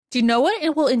Do you know what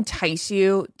it will entice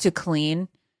you to clean?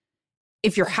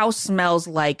 If your house smells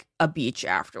like a beach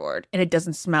afterward and it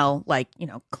doesn't smell like,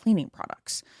 cleaning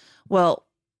products. Well,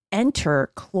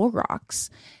 enter Clorox.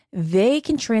 They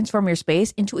can transform your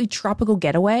space into a tropical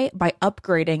getaway by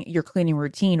upgrading your cleaning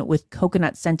routine with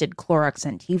coconut-scented Clorox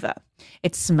Scentiva.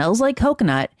 It smells like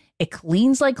coconut, it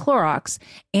cleans like Clorox,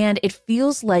 and it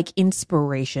feels like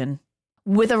inspiration.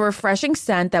 With a refreshing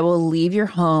scent that will leave your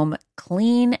home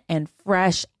clean and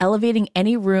fresh, elevating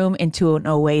any room into an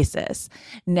oasis.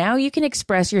 Now you can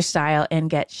express your style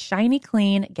and get shiny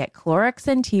clean. Get Clorox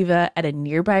Scentiva at a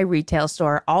nearby retail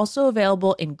store, also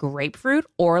available in grapefruit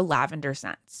or lavender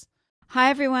scents. Hi,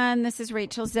 everyone. This is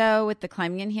Rachel Zoe with the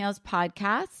Climbing in Heels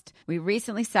podcast. We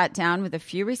recently sat down with a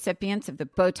few recipients of the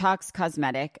Botox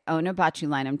Cosmetic,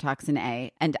 Onabotulinum Toxin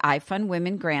A, and iFund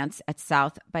Women grants at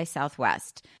South by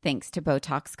Southwest, thanks to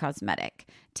Botox Cosmetic.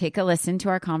 Take a listen to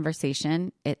our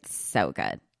conversation. It's so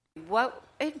good. What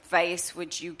advice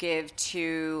would you give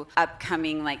to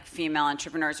upcoming female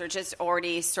entrepreneurs or just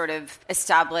already sort of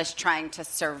established trying to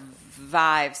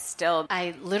survive still?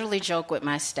 I literally joke with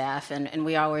my staff and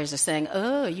we always are saying,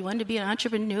 oh, you want to be an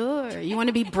entrepreneur? You want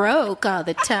to be broke all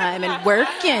the time and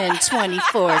working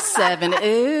 24/7.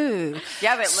 Ooh.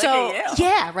 Yeah, but look at you.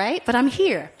 Yeah, right? But I'm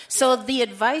here. So the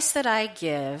advice that I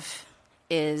give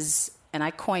is, and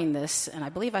I coined this, and I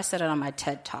believe I said it on my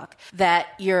TED Talk, that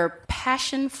your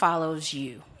passion follows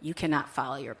you. You cannot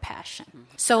follow your passion.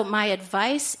 So my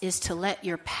advice is to let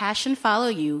your passion follow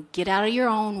you, get out of your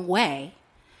own way,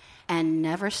 and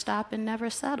never stop and never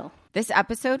settle. This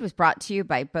episode was brought to you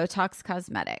by Botox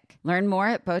Cosmetic. Learn more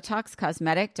at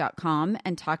BotoxCosmetic.com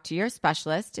and talk to your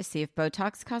specialist to see if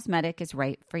Botox Cosmetic is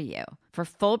right for you. For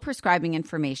full prescribing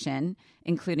information,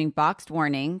 including boxed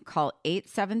warning, call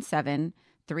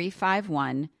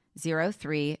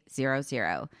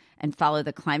 877-351-0300 and follow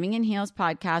the Climbing in Heels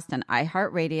podcast on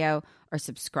iHeartRadio or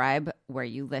subscribe where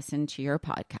you listen to your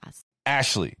podcast.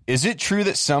 Ashley, is it true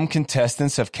that some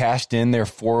contestants have cashed in their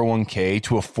 401k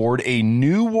to afford a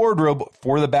new wardrobe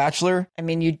for The Bachelor? I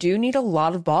mean, you do need a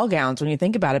lot of ball gowns when you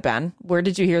think about it, Ben. Where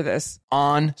did you hear this?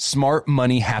 On Smart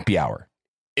Money Happy Hour.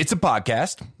 It's a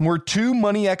podcast where two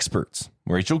money experts,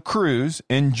 Rachel Cruz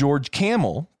and George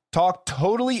Camel, talk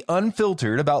totally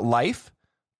unfiltered about life,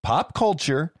 pop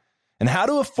culture, and how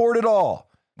to afford it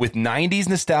all, with 90s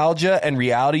nostalgia and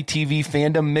reality TV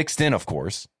fandom mixed in, of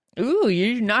course. Ooh,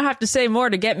 you do not have to say more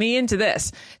to get me into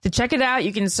this. To check it out,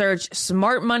 you can search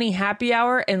Smart Money Happy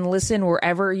Hour and listen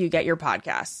wherever you get your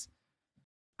podcasts.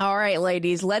 All right,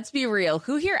 ladies, let's be real.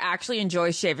 Who here actually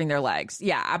enjoys shaving their legs?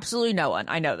 Yeah, absolutely no one.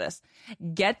 I know this.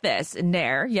 Get this.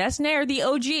 Nair, yes, Nair, the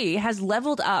OG, has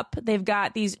leveled up. They've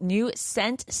got these new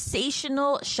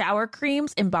sensational shower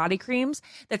creams and body creams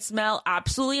that smell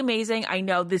absolutely amazing. I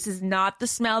know this is not the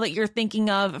smell that you're thinking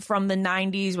of from the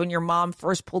 90s when your mom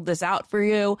first pulled this out for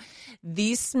you.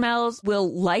 These smells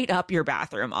will light up your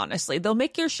bathroom, honestly. They'll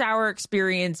make your shower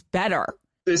experience better.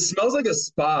 It smells like a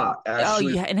spa,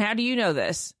 actually. Oh, yeah. And how do you know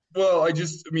this? Well,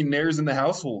 Nair's in the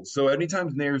household. So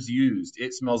anytime Nair's used,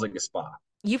 it smells like a spa.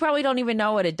 You probably don't even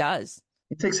know what it does.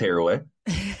 It takes hair away.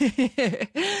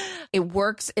 It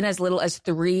works in as little as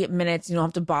 3 minutes. You don't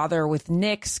have to bother with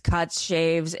nicks, cuts,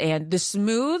 shaves, and the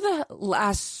smooth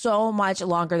lasts so much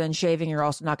longer than shaving. You're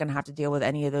also not going to have to deal with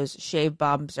any of those shave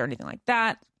bumps or anything like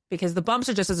that because the bumps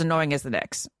are just as annoying as the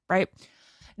nicks, right?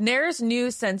 Nair's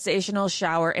new sensational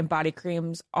shower and body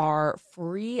creams are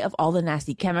free of all the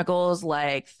nasty chemicals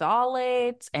like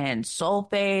phthalates and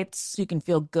sulfates. You can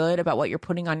feel good about what you're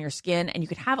putting on your skin, and you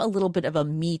can have a little bit of a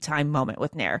me time moment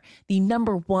with Nair, the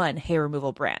 #1 hair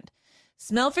removal brand.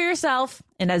 Smell for yourself,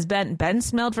 and as Ben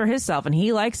smelled for himself, and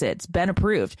he likes it. It's Ben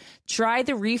approved. Try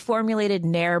the reformulated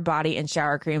Nair body and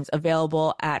shower creams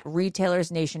available at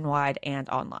retailers nationwide and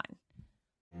online.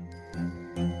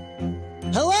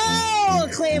 Hello,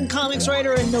 acclaimed comics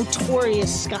writer and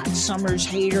notorious Scott Summers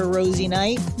hater, Rosie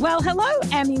Knight. Well, hello,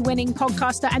 Emmy-winning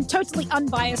podcaster and totally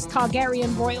unbiased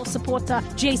Targaryen royal supporter,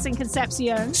 Jason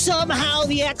Concepcion. Somehow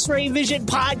the X-Ray Vision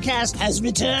podcast has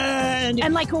returned.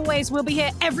 And like always, we'll be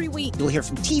here every week. You'll hear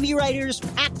from TV writers,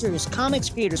 actors, comics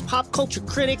creators, pop culture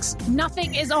critics.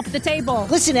 Nothing is off the table.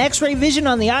 Listen to X-Ray Vision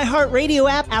on the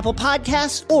iHeartRadio app, Apple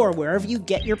Podcasts, or wherever you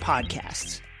get your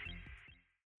podcasts.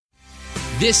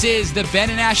 This is the Ben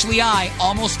and Ashley I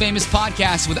Almost Famous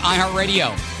podcast with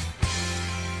iHeartRadio.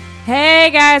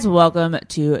 Hey guys, welcome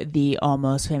to the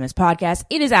Almost Famous podcast.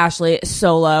 It is Ashley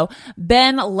solo.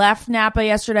 Ben left Napa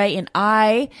yesterday and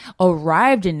I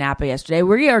arrived in Napa yesterday.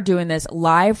 We are doing this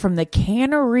live from the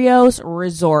Canarios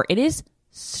Resort. It is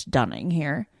stunning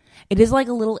here. It is like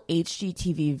a little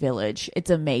HGTV village. It's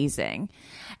amazing.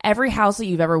 every house that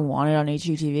you've ever wanted on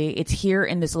HGTV, it's here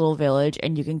in this little village,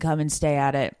 and you can come and stay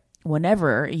at it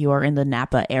whenever you are in the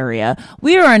Napa area.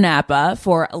 We are in Napa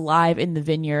for Live in the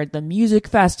Vineyard, the music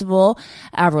festival.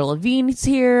 Avril Lavigne's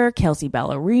here, Kelsey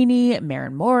Ballerini,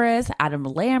 Maren Morris, Adam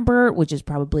Lambert, which is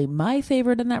probably my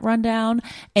favorite in that rundown,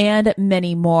 and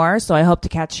many more. So I hope to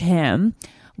catch him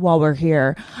while we're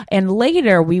here. And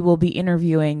later we will be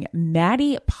interviewing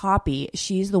Maddie Poppe.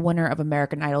 She's the winner of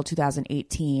American Idol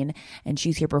 2018, and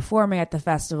she's here performing at the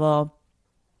festival.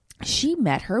 She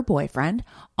met her boyfriend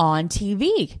on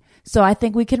TV. So I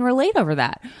think we can relate over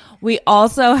that. We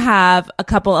also have a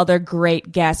couple other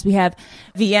great guests. We have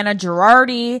Vienna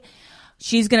Girardi.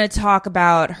 She's going to talk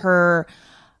about her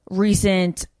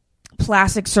recent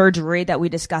plastic surgery that we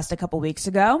discussed a couple weeks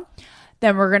ago.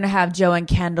 Then we're going to have Joe and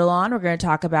Kendall on. We're going to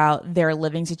talk about their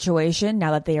living situation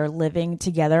now that they are living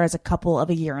together as a couple of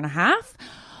a year and a half.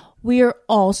 We are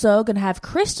also going to have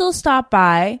Crystal stop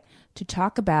by to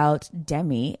talk about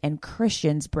Demi and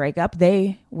Christian's breakup.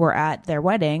 They were at their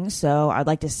wedding, so I'd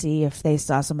like to see if they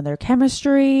saw some of their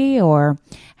chemistry or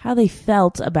how they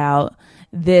felt about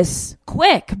this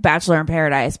quick Bachelor in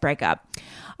Paradise breakup.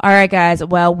 All right, guys.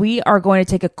 Well, we are going to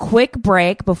take a quick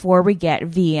break before we get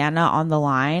Vienna on the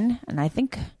line, and I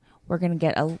think we're going to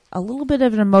get a little bit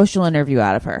of an emotional interview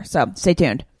out of her. So stay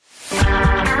tuned.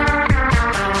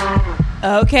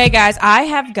 Okay, guys, I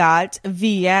have got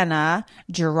Vienna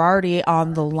Girardi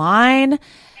on the line.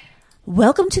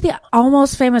 Welcome to the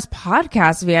Almost Famous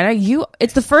podcast, Vienna.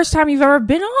 It's the first time you've ever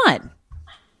been on.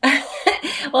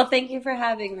 Well, thank you for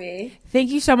having me. Thank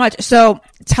you so much. So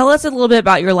tell us a little bit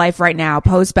about your life right now,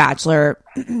 post-Bachelor.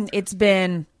 It's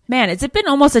been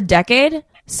almost a decade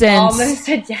since... Almost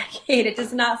a decade. It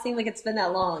does not seem like it's been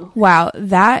that long. Wow,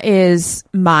 that is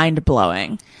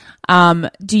mind-blowing.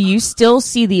 Do you still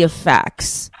see the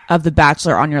effects of The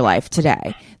Bachelor on your life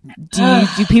today? Do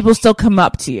people still come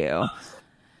up to you?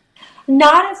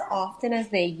 Not as often as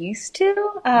they used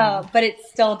to, but it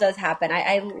still does happen.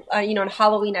 I on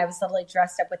Halloween, I was like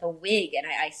dressed up with a wig, and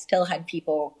I still had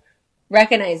people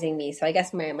recognizing me. So I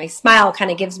guess my smile kind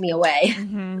of gives me away.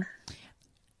 Mm-hmm.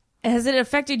 Has it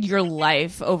affected your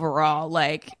life overall,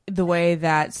 like the way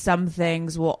that some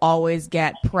things will always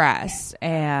get press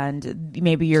and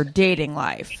maybe your dating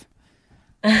life?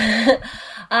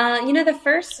 The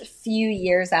first few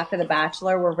years after The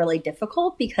Bachelor were really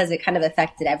difficult because it kind of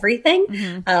affected everything.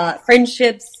 Mm-hmm.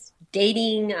 Friendships,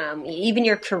 dating, even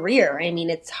your career. I mean,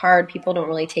 it's hard. People don't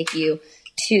really take you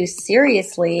too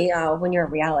seriously when you're a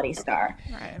reality star.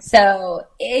 Right. So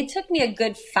it took me a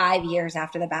good 5 years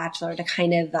after The Bachelor to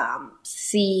kind of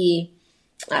see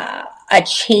a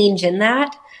change in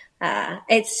that.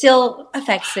 It still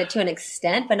affects it to an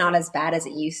extent, but not as bad as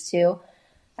it used to.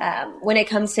 When it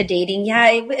comes to dating,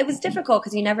 it was difficult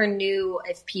because you never knew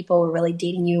if people were really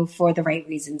dating you for the right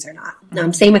reasons or not.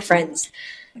 Same with friends.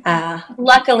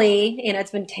 Luckily,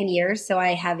 it's been 10 years, so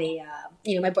I have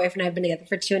my boyfriend and I have been together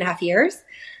for 2.5 years.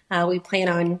 We plan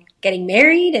on getting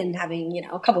married and having,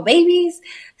 a couple babies.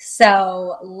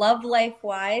 So love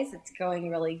life-wise, it's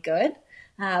going really good.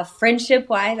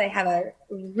 Friendship-wise, I have a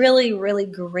really, really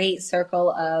great circle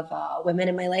of women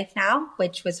in my life now,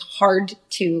 which was hard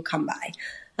to come by.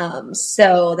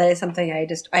 So that is something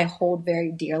I hold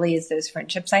very dearly, is those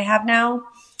friendships I have now.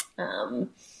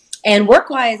 And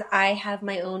work-wise, I have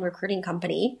my own recruiting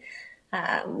company,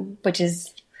 which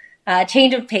is a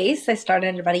change of pace. I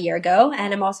started about a year ago,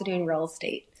 and I'm also doing real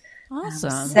estate.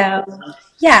 Awesome.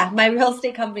 My real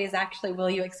estate company is actually Will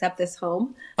You Accept This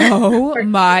Home? Oh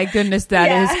my goodness,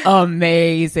 that is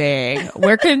amazing.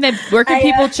 Where can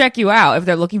people check you out if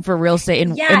they're looking for real estate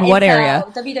in what area?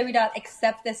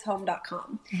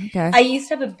 www.accepttishome.com. Okay. I used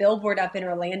to have a billboard up in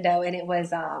Orlando, and it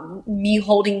was me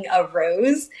holding a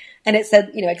rose, and it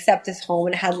said, accept this home,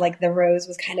 and it had like the rose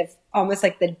was kind of almost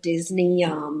like the Disney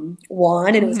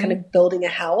wand, and it was kind of building a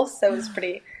house, so it was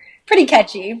pretty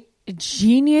catchy.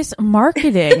 Genius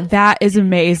marketing. That is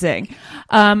amazing.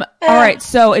 All right.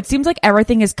 So it seems like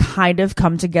everything has kind of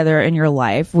come together in your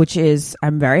life, which is,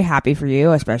 I'm very happy for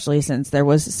you, especially since there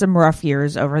was some rough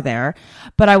years over there.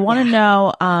 But I want to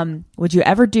know, would you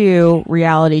ever do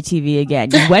reality TV again?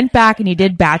 You went back and you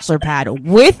did Bachelor Pad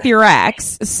with your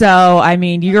ex. So, I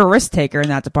mean, you're a risk taker in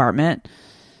that department.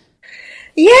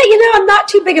 Yeah. I'm not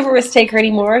too big of a risk taker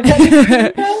anymore.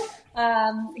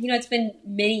 It's been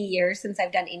many years since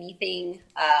I've done anything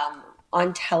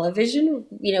on television,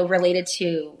 related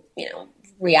to,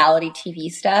 reality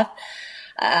TV stuff.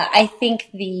 I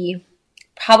think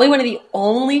probably one of the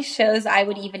only shows I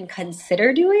would even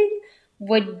consider doing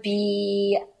would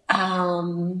be,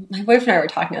 my boyfriend and I were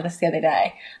talking about this the other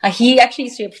day. He actually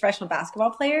used to be a professional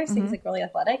basketball player, so he's like really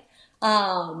athletic.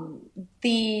 Not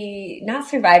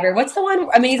Survivor. What's the one?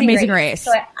 Amazing Race.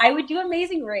 So I would do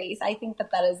Amazing Race. I think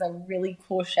that is a really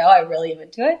cool show. I really am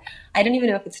into it. I don't even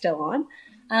know if it's still on.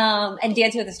 And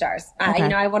Dancing with the Stars.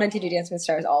 Okay. I wanted to do Dancing with the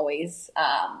Stars always.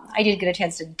 I did get a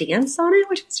chance to dance on it,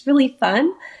 which was really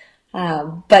fun.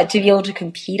 But to be able to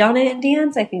compete on it and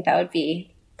dance, I think that would be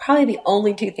probably the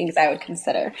only two things I would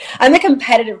consider. I'm a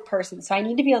competitive person, so I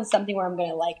need to be on something where I'm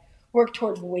going to like work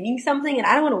towards winning something, and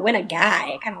I don't want to win a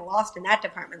guy. I kind of lost in that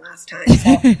department last time. So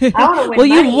I want to win. Well,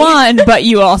 money. you won, but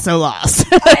you also lost.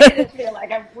 I didn't feel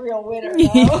like I'm a real winner,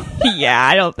 though. Yeah,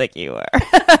 I don't think you were.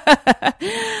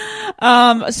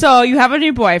 So you have a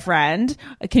new boyfriend.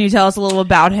 Can you tell us a little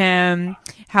about him?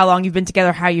 How long you've been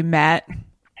together? How you met?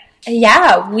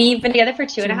 Yeah, we've been together for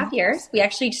 2.5 years. We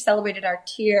actually just celebrated our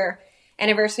 2-year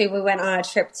anniversary. We went on a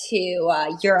trip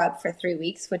to Europe for 3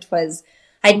 weeks, which was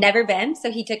I'd never been.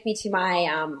 So he took me to my,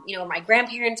 where my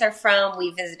grandparents are from.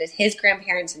 We visited his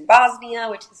grandparents in Bosnia,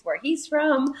 which is where he's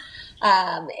from.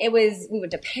 We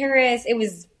went to Paris. It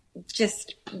was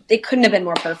just, it couldn't have been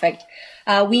more perfect.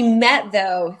 We met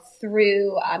though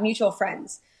through mutual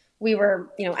friends. We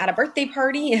were, at a birthday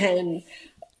party and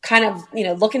kind of,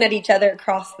 looking at each other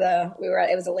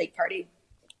it was a lake party,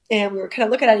 and we were kind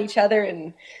of looking at each other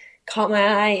and caught my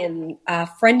eye, and a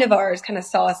friend of ours kind of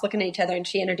saw us looking at each other, and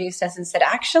she introduced us and said,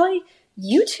 actually,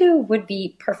 you two would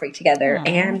be perfect together. Aww.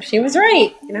 And she was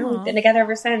right. We've been together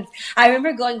ever since. I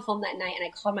remember going home that night and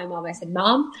I called my mom. I said,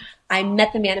 Mom, I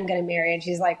met the man I'm going to marry. And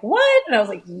she's like, what? And I was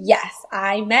like, yes,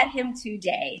 I met him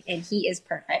today and he is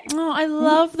perfect. Oh, I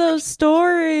love those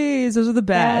stories. Those are the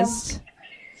best. Yeah.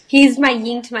 He's my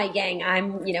yin to my yang.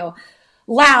 I'm,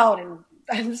 loud and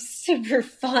I'm super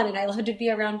fun and I love to be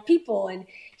around people, and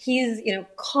he's,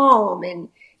 calm, and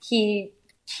he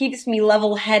keeps me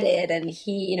level-headed, and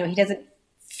he doesn't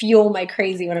fuel my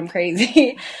crazy when I'm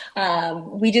crazy.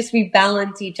 We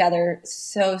balance each other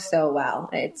so well.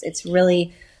 It's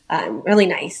really, really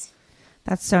nice.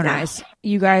 That's so nice.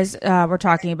 You guys were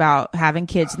talking about having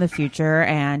kids in the future,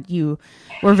 and you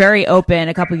were very open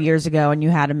a couple of years ago, and you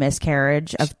had a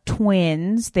miscarriage of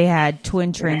twins. They had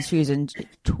twin transfusion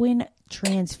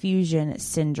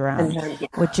syndrome,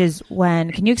 which is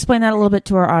when, can you explain that a little bit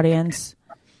to our audience?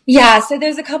 Yeah, so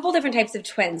there's a couple different types of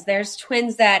twins. There's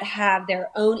twins that have their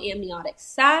own amniotic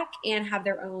sac and have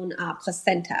their own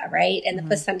placenta, right? And the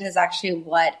placenta is actually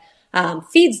what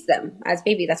feeds them as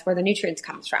baby. That's where the nutrients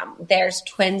comes from. There's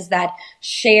twins that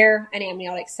share an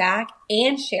amniotic sac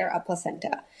and share a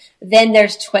placenta. Then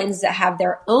there's twins that have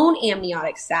their own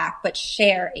amniotic sac but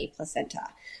share a placenta.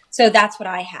 So that's what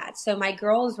I had. So my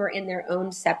girls were in their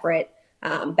own separate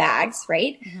bags,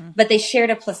 right? But they shared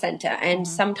a placenta. And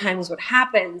sometimes what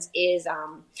happens is,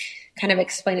 kind of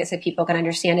explain it so people can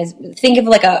understand, is think of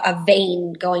like a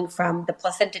vein going from the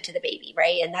placenta to the baby,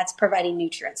 right? And that's providing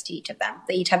nutrients to each of them.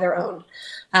 They each have their own.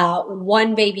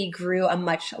 One baby grew a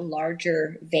much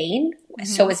larger vein,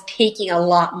 so was taking a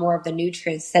lot more of the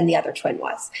nutrients than the other twin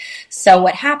was. So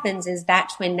what happens is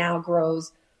that twin now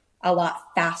grows a lot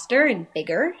faster and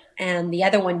bigger, and the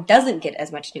other one doesn't get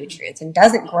as much nutrients and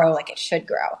doesn't grow like it should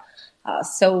grow.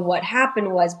 So what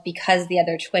happened was, because the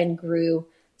other twin grew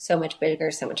so much bigger,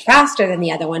 so much faster than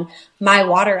the other one, my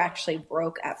water actually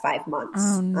broke at 5 months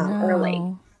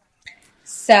early.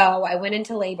 So I went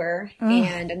into labor,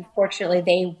 and unfortunately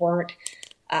they weren't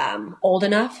old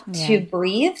enough to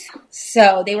breathe.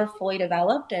 So they were fully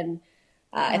developed, and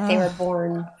if they were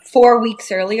born 4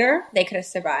 weeks earlier, they could have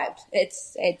survived.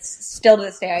 It's still to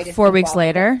this day. I just 4 weeks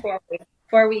later.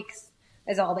 4 weeks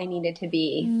is all they needed to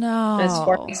be. No, it was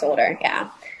 4 weeks older.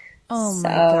 Yeah. Oh my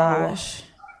gosh.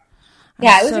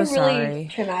 Yeah, it was a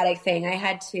really traumatic thing. I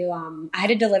had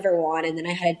to deliver one, and then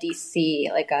I had a DC.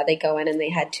 They go in and they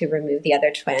had to remove the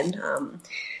other twin.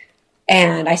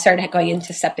 And I started going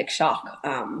into septic shock.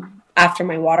 After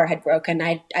my water had broken,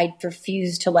 I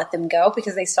refused to let them go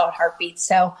because they still had heartbeats.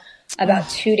 So about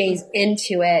 2 days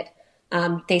into it,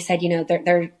 they said,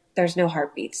 there's no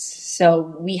heartbeats.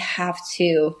 So we have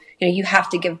to, you have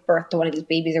to give birth to one of these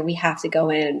babies, or we have to go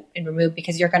in and remove,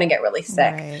 because you're going to get really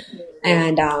sick. Right.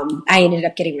 And I ended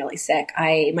up getting really sick.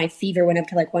 My fever went up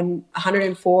to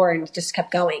 104 and just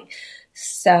kept going.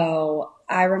 So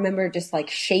I remember just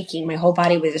shaking. My whole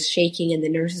body was just shaking, and the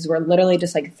nurses were literally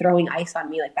just throwing ice on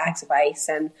me, bags of ice.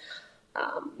 And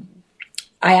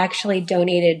I actually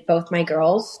donated both my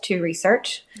girls to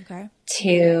research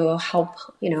to help,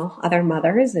 other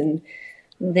mothers and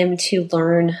them to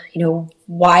learn,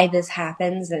 why this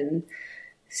happens. And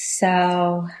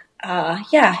so,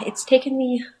 it's taken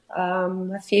me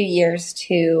a few years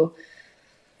to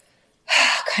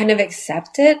kind of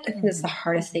accept it. I think that's the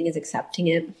hardest thing, is accepting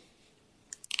it.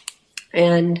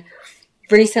 And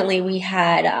recently we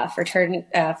had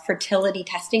fertility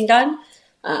testing done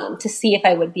to see if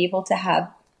I would be able to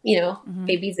have,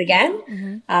 babies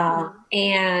again.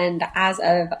 And as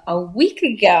of a week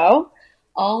ago,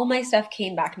 all my stuff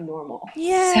came back normal.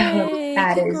 Yay! So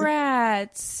that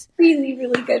Congrats. is really,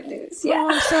 really good news. Yeah. Oh,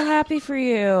 I'm so happy for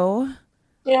you.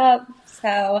 Yep.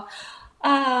 So, so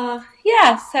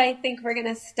I think we're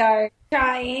going to start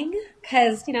trying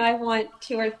because, I want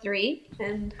 2 or 3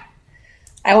 and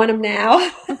I want them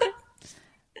now.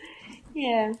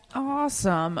 Yeah.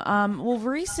 Awesome. Well,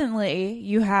 recently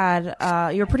you had,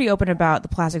 you were pretty open about the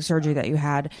plastic surgery that you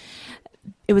had.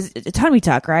 It was a tummy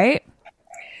tuck, right?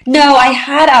 No, I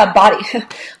had a body.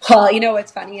 Well,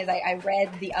 what's funny is I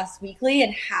read the Us Weekly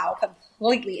and how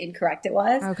completely incorrect it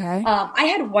was. Okay. I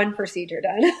had 1 procedure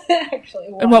done,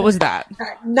 actually. 1. And what was that?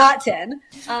 Not 10.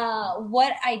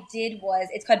 What I did was,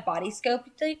 it's called body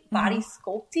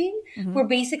sculpting, where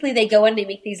basically they go in and they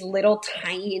make these little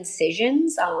tiny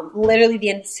incisions. Literally the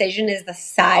incision is the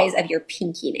size of your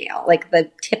pinky nail, like the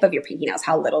tip of your pinky nail is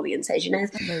how little the incision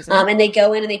is. And they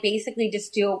go in and they basically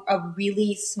just do a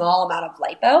really small amount of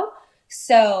lipo.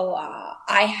 So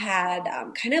I had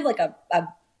kind of like a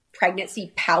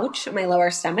pregnancy pouch on my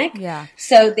lower stomach. Yeah.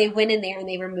 So they went in there and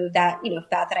they removed that,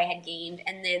 fat that I had gained.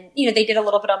 And then, they did a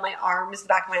little bit on my arms, the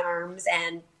back of my arms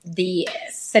and the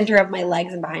center of my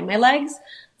legs and behind my legs.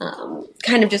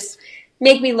 Kind of just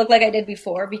make me look like I did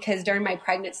before, because during my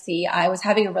pregnancy, I was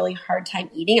having a really hard time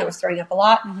eating. I was throwing up a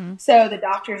lot. So the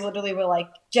doctors literally were like,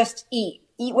 just eat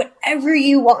whatever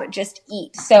you want, just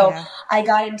eat. So I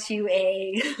got into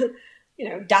a,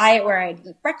 diet where I'd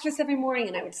eat breakfast every morning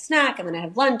and I would snack and then I'd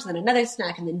have lunch and then another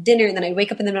snack and then dinner. And then I'd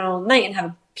wake up in the middle of the night and have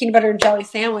a peanut butter and jelly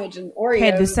sandwich and Oreos. Hey,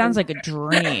 this sounds like a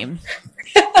dream.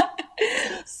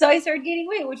 So I started gaining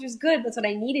weight, which was good. That's what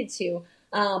I needed to.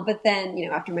 But then,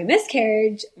 after my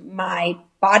miscarriage, my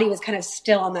body was kind of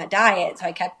still on that diet. So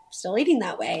I kept still eating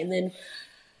that way. And then,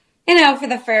 for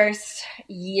the first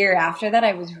year after that,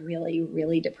 I was really,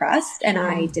 really depressed and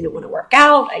I didn't want to work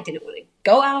out. I didn't want to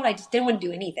go out. I just didn't want to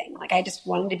do anything. Like I just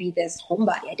wanted to be this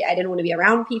homebody. I didn't want to be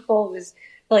around people. It was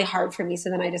really hard for me. So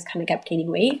then I just kind of kept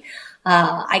gaining weight.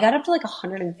 I got up to like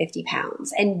 150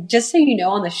 pounds. And just so you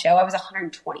know, on the show, I was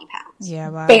 120 pounds. Yeah.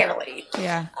 Wow. Barely.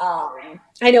 Yeah.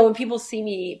 I know when people see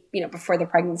me, before the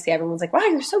pregnancy, everyone's like, wow,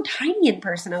 you're so tiny in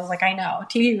person. I was like, I know.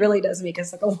 TV really does make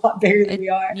us look a lot bigger than we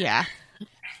are. Yeah.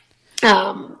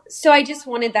 So I just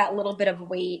wanted that little bit of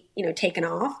weight, taken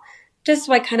off, just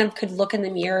so I kind of could look in the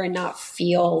mirror and not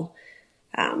feel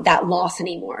that loss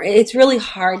anymore. It's really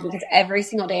hard because every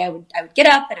single day I would get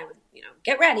up and I would,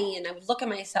 get ready and I would look at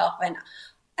myself, and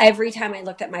every time I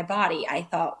looked at my body, I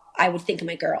thought I would think of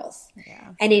my girls. Yeah.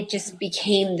 And it just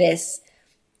became this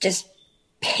just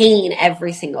pain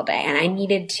every single day. And I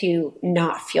needed to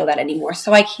not feel that anymore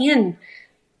so I can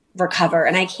recover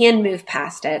and I can move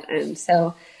past it. And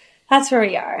so that's where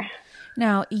we are.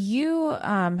 Now, you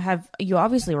you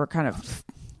obviously were kind of,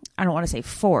 I don't want to say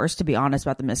forced, to be honest,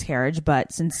 about the miscarriage,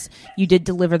 but since you did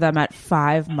deliver them at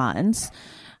 5 months,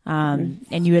 and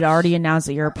you had already announced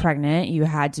that you're pregnant, you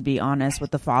had to be honest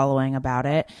with the following about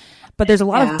it. But there's a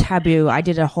lot of taboo. I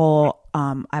did a whole,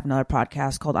 I have another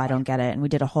podcast called I Don't Get It, and we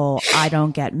did a whole I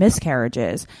Don't Get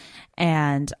Miscarriages,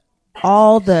 and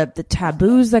all the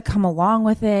taboos that come along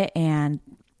with it, and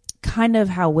kind of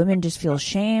how women just feel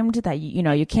shamed that,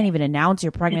 you can't even announce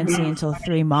your pregnancy until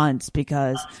 3 months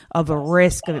because of a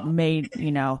risk of it may,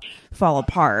 fall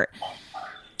apart.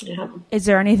 Yeah. Is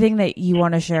there anything that you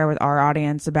want to share with our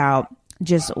audience about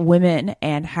just women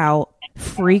and how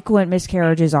frequent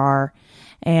miscarriages are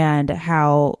and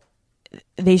how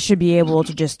they should be able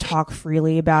to just talk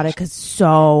freely about it? Because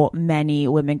so many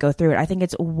women go through it. I think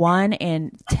it's 1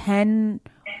 in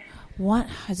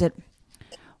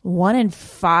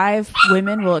 5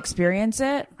 women will experience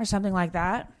it or something like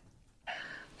that?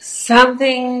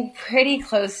 Something pretty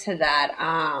close to that.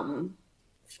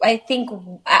 I think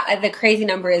the crazy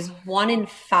number is 1 in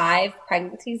 5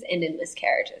 pregnancies end in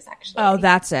miscarriages, actually. Oh,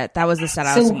 that's it. That was the set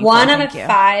I was thinking. So 1 out of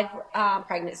 5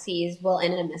 pregnancies will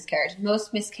end in a miscarriage.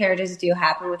 Most miscarriages do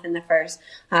happen within the first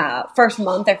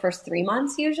month or first 3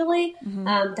 months, usually.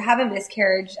 To have a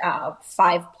miscarriage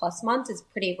 5+ months is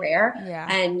pretty rare.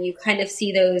 Yeah. And you kind of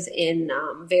see those in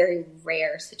very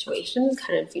rare situations,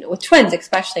 kind of, with twins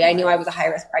especially. I knew I was a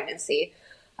high-risk pregnancy.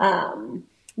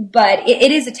 But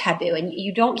it is a taboo, and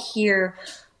you don't hear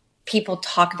people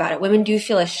talk about it. Women do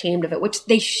feel ashamed of it, which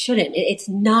they shouldn't. It's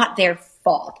not their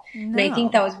fault. No. And I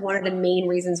think that was one of the main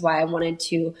reasons why I wanted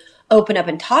to open up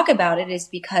and talk about it, is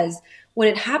because when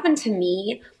it happened to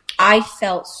me, I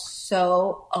felt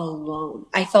so alone.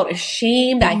 I felt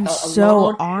ashamed. I felt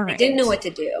alone. I didn't know what to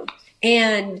do.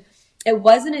 And it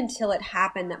wasn't until it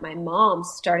happened that my mom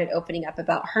started opening up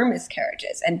about her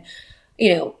miscarriages. And,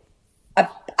 you know,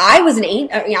 I was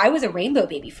a rainbow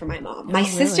baby for my mom. My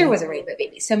sister was a rainbow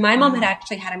baby. So my mom had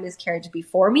actually had a miscarriage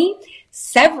before me,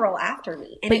 several after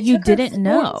me. And but you didn't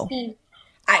know.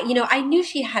 I knew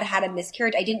she had had a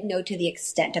miscarriage. I didn't know to the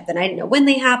extent of them. I didn't know when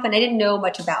they happened. I didn't know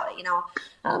much about it,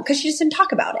 because she just didn't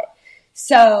talk about it.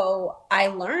 So I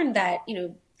learned that,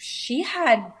 she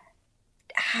had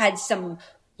some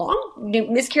long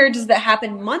miscarriages that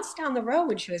happened months down the road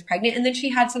when she was pregnant. And then she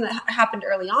had some that happened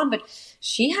early on, but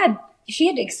she had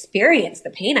experienced the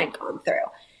pain I'd gone through.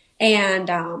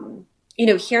 And,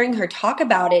 hearing her talk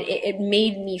about it, it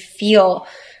made me feel,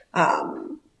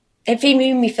 it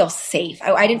made me feel safe.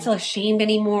 I didn't feel ashamed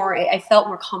anymore. I felt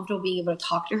more comfortable being able to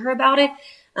talk to her about it.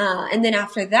 And then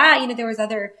after that, there was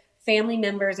other family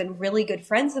members and really good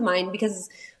friends of mine, because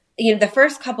the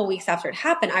first couple weeks after it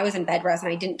happened, I was in bed rest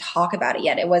and I didn't talk about it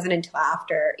yet. It wasn't until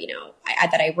after,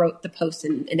 that I wrote the post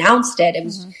and announced it. It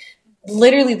was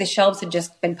literally the shelves had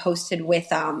just been posted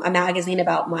with a magazine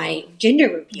about my gender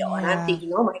reveal. And I'm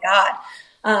thinking, oh my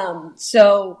God.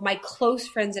 So my close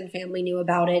friends and family knew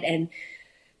about it, and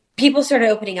people started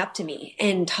opening up to me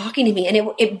and talking to me.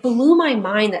 And it blew my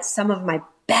mind that some of my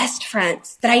best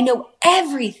friends that I know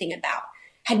everything about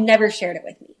had never shared it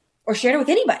with me or shared it with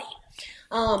anybody.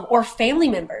 Or family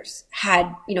members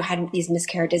had these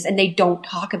miscarriages and they don't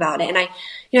talk about it. And I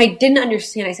didn't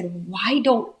understand. I said, why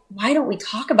don't we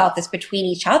talk about this between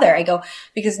each other? I go,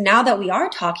 because now that we are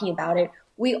talking about it,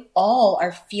 we all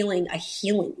are feeling a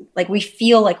healing. Like we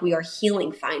feel like we are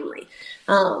healing finally.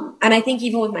 And I think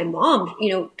even with my mom,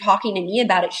 talking to me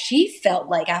about it, she felt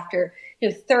like after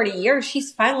 30 years,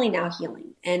 she's finally now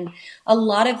healing. And a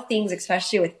lot of things,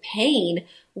 especially with pain,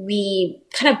 we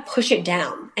kind of push it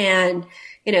down. And,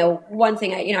 one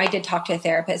thing I did talk to a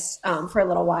therapist, for a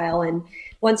little while. And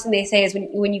one thing they say is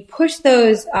when you push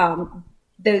those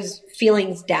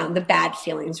feelings down, the bad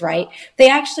feelings, right? They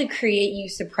actually create you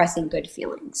suppressing good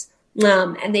feelings.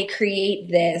 And they create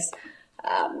this,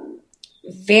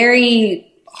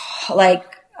 very,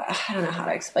 I don't know how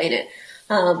to explain it.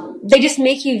 They just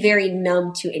make you very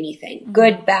numb to anything.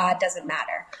 Good, bad, doesn't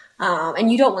matter.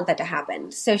 And you don't want that to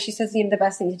happen. So she says, the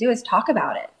best thing to do is talk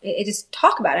about it. It just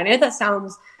talk about it. I know that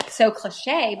sounds so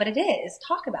cliche, but it is.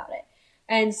 Talk about it.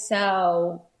 And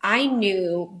so I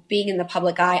knew being in the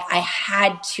public eye, I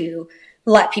had to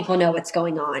let people know what's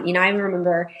going on. I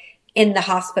remember in the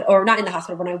hospital, or not in the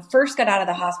hospital, when I first got out of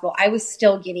the hospital, I was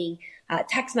still getting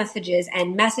text messages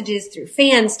and messages through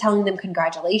fans telling them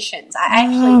congratulations. I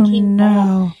actually came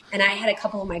home and I had a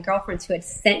couple of my girlfriends who had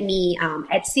sent me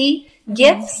Etsy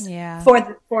gifts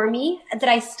for me that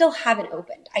I still haven't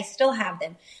opened. I still have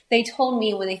them. They told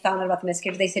me when they found out about the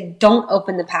miscarriage, they said, don't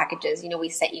open the packages, we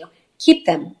sent you. Keep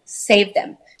them, save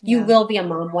them. You will be a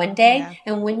mom one day. Yeah.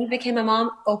 And when you become a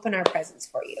mom, open our presents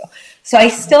for you. So I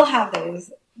still have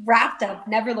those wrapped up,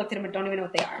 never looked at them, don't even know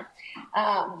what they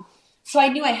are. So I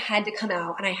knew I had to come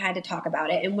out and I had to talk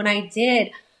about it. And when I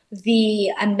did, the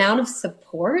amount of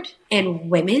support and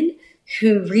women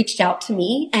who reached out to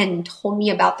me and told me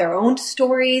about their own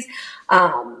stories,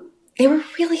 it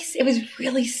was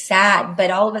really sad.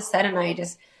 But all of a sudden I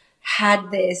just had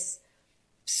this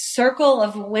circle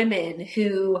of women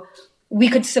who we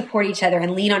could support each other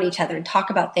and lean on each other and talk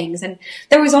about things. And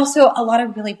there was also a lot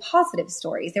of really positive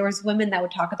stories. There was women that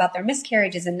would talk about their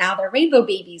miscarriages and now they're rainbow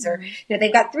babies, or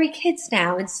they've got 3 kids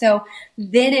now. And so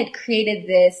then it created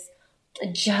this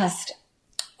just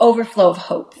overflow of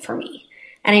hope for me.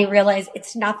 And I realized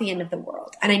it's not the end of the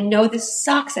world. And I know this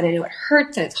sucks and I know it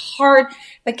hurts and it's hard,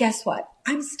 but guess what?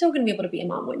 I'm still going to be able to be a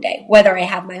mom one day, whether I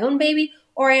have my own baby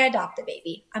or I adopt a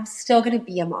baby. I'm still going to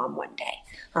be a mom one day.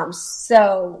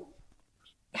 So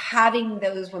having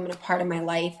those women a part of my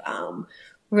life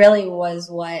really was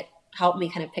what helped me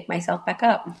kind of pick myself back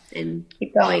up and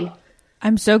keep going.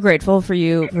 I'm so grateful for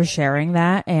you for sharing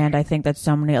that. And I think that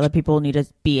so many other people need to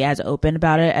be as open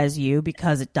about it as you,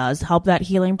 because it does help that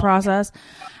healing process.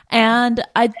 And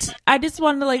I just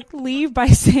wanted to leave by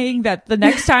saying that the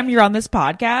next time you're on this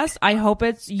podcast, I hope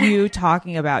it's you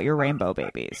talking about your rainbow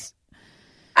babies.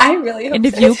 I really hope and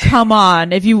if so. you come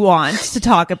on, if you want to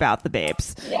talk about the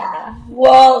babes. Yeah.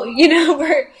 Well,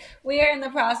 we are in the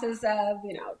process of,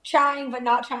 trying, but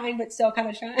not trying, but still kind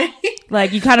of trying.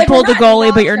 You kind of pulled the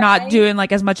goalie, but you're not doing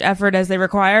as much effort as they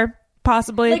require,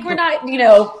 possibly. We're not,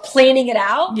 planning it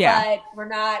out, but we're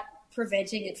not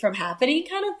preventing it from happening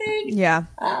kind of thing. Yeah.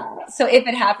 So if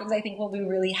it happens, I think we'll be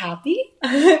really happy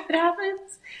if it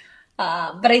happens.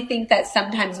 But I think that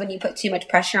sometimes when you put too much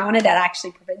pressure on it, that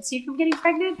actually prevents you from getting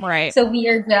pregnant. Right. So we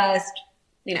are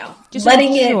just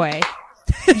letting it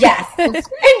Yes.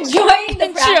 Enjoying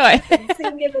the practice.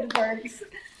 Seeing if it works.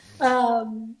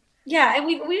 Yeah, and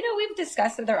we've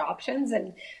discussed other options,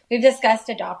 and we've discussed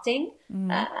adopting,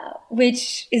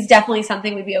 which is definitely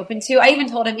something we'd be open to. I even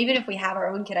told him, even if we have our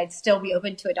own kid, I'd still be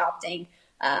open to adopting.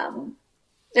 And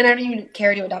I don't even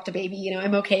care to adopt a baby.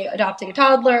 I'm okay adopting a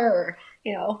toddler, or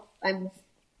I don't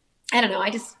know.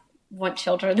 I just want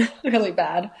children really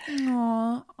bad.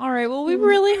 Aw. All right. Well, we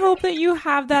really hope that you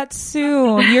have that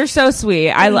soon. You're so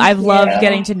sweet. I've loved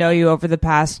getting to know you over the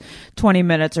past 20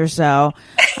 minutes or so.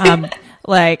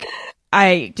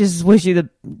 I just wish you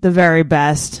the very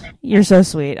best. You're so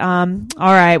sweet. All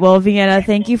right. Well, Vienna,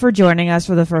 thank you for joining us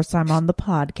for the first time on the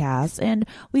podcast, and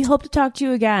we hope to talk to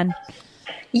you again.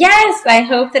 Yes. I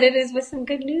hope that it is with some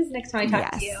good news next time I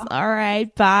talk to you. All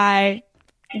right. Bye.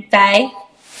 Bye.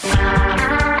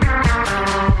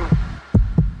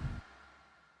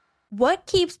 What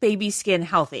keeps baby skin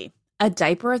healthy? A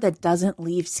diaper that doesn't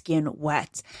leave skin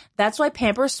wet. That's why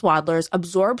Pampers Swaddlers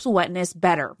absorbs wetness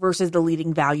better versus the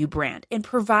leading value brand and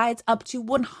provides up to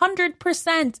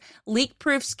 100%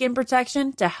 leak-proof skin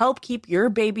protection to help keep your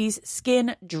baby's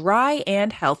skin dry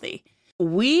and healthy.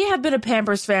 We have been a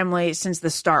Pampers family since the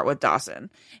start with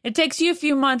Dawson. It takes you a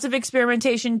few months of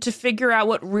experimentation to figure out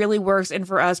what really works, and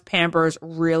for us, Pampers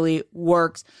really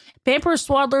works. Pampers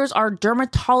Swaddlers are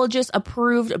dermatologist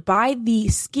approved by the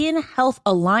Skin Health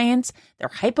Alliance. They're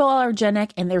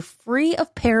hypoallergenic and they're free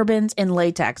of parabens and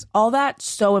latex. All that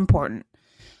so important.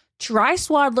 Try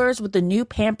Swaddlers with the new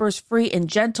Pampers Free and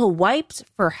Gentle wipes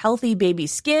for healthy baby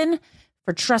skin.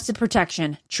 For trusted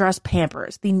protection, trust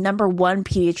Pampers, the #1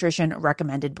 pediatrician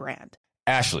recommended brand.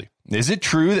 Ashley, is it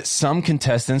true that some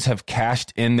contestants have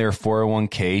cashed in their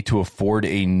 401k to afford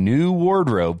a new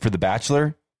wardrobe for The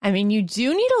Bachelor? I mean, you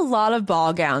do need a lot of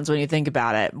ball gowns when you think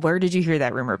about it. Where did you hear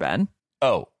that rumor, Ben?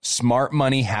 Oh, Smart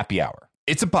Money Happy Hour.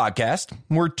 It's a podcast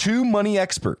where two money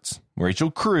experts, Rachel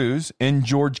Cruz and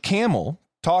George Camel,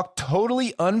 talk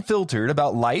totally unfiltered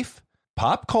about life,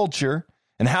 pop culture,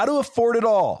 and how to afford it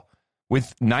all,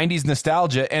 with 90s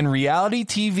nostalgia and reality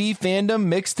TV fandom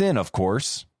mixed in, of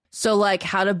course. So like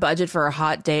how to budget for a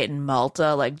hot date in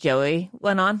Malta like Joey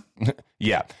went on?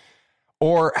 Yeah.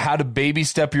 Or how to baby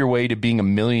step your way to being a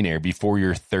millionaire before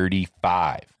you're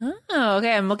 35. Oh,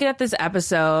 okay. I'm looking at this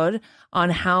episode on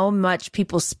how much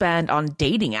people spend on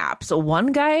dating apps. So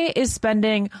one guy is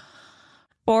spending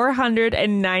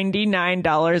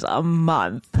 $499 a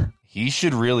month. He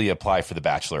should really apply for The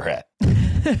Bachelorette.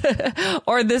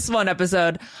 Or this one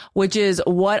episode, which is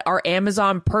what our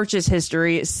Amazon purchase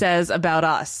history says about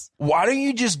us. Why don't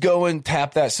you just go and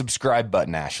tap that subscribe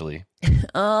button, Ashley?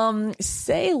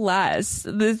 Say less.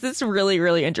 This is really,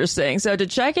 really interesting. So to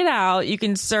check it out, you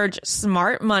can search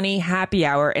Smart Money Happy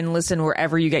Hour and listen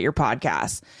wherever you get your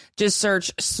podcasts. Just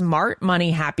search Smart Money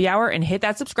Happy Hour and hit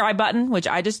that subscribe button, which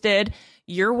I just did.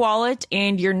 Your wallet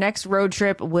and your next road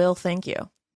trip will thank you.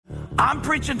 I'm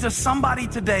preaching to somebody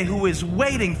today who is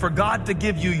waiting for God to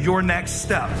give you your next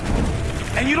step.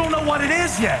 And you don't know what it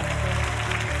is yet.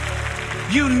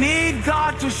 You need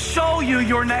God to show you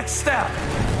your next step.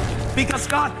 Because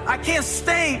God, I can't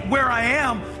stay where I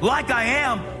am, like I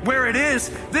am, where it is.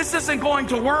 This isn't going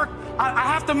to work.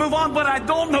 I have to move on, but I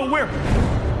don't know where.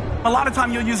 A lot of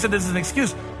time you'll use it as an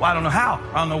excuse. Well, I don't know how.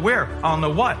 I don't know where. I don't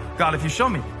know what. God, if you show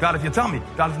me. God, if you tell me.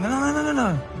 God, if...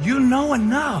 No. You know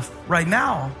enough right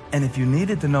now. And if you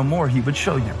needed to know more, he would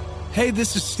show you. Hey,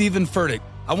 this is Stephen Furtick.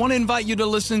 I want to invite you to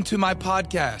listen to my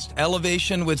podcast,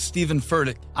 Elevation with Stephen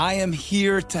Furtick. I am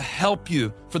here to help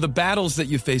you for the battles that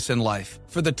you face in life,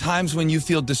 for the times when you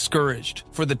feel discouraged,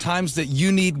 for the times that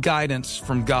you need guidance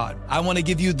from God. I want to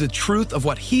give you the truth of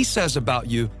what he says about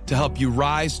you to help you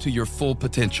rise to your full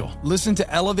potential. Listen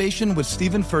to Elevation with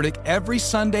Stephen Furtick every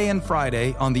Sunday and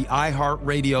Friday on the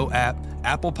iHeartRadio app,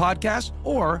 Apple Podcasts,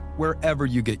 or wherever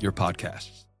you get your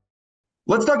podcasts.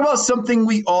 Let's talk about something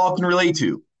we all can relate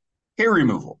to. Hair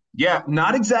removal. Yeah,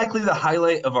 not exactly the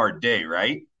highlight of our day,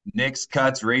 right? Nicks,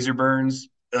 cuts, razor burns.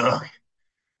 Ugh.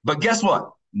 But guess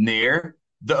what? Nair,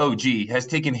 the OG, has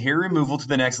taken hair removal to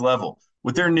the next level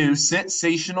with their new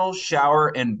sensational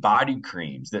shower and body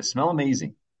creams that smell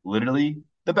amazing. Literally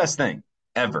the best thing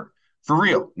ever. For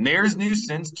real, Nair's new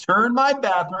scents turned my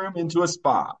bathroom into a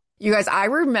spa. You guys, I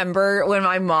remember when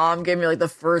my mom gave me like the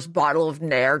first bottle of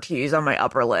Nair to use on my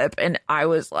upper lip, and I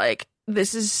was like,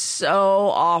 this is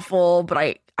so awful,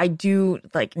 but I do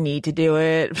like need to do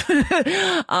it.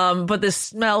 But the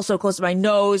smell so close to my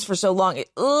nose for so long,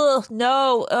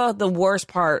 the worst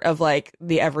part of like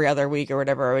the every other week or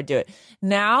whatever I would do it.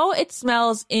 Now it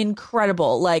smells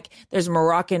incredible. Like there's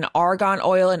Moroccan argan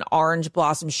oil and orange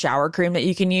blossom shower cream that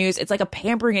you can use. It's like a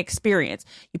pampering experience.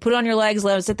 You put it on your legs,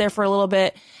 let them sit there for a little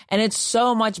bit, and it's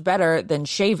so much better than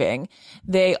shaving.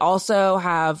 They also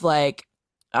have like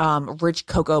rich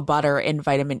cocoa butter and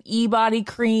vitamin E body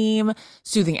cream,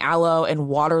 soothing aloe and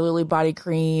water lily body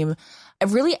cream.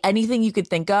 Really anything you could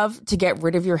think of to get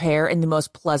rid of your hair in the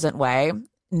most pleasant way,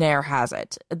 Nair has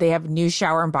it. They have new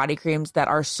shower and body creams that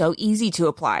are so easy to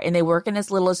apply, and they work in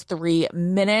as little as 3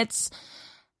 minutes.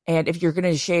 And if you're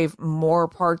going to shave more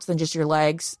parts than just your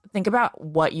legs, think about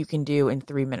what you can do in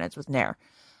 3 minutes with Nair.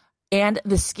 And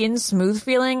the skin smooth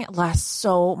feeling lasts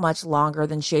so much longer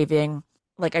than shaving.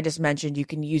 Like I just mentioned, you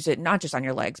can use it not just on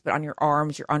your legs, but on your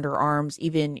arms, your underarms,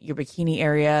 even your bikini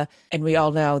area. And we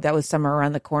all know that with summer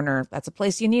around the corner, that's a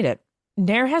place you need it.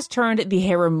 Nair has turned the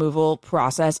hair removal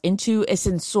process into a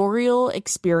sensorial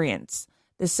experience.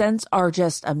 The scents are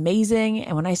just amazing.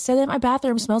 And when I say that my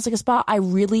bathroom smells like a spa, I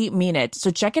really mean it. So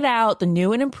check it out. The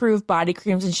new and improved body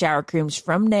creams and shower creams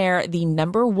from Nair, the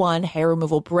 #1 hair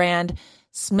removal brand.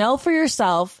 Smell for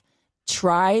yourself.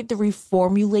 Try the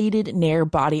reformulated Nair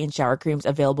body and shower creams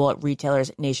available at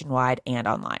retailers nationwide and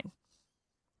online.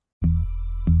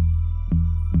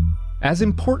 As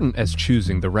important as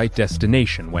choosing the right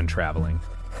destination when traveling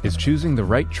is choosing the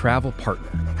right travel partner.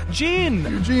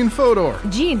 Eugene Fodor.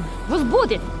 Gene, was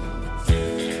booted.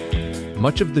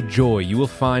 Much of the joy you will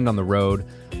find on the road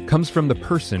comes from the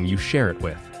person you share it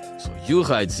with. So you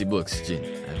write the books, Gene,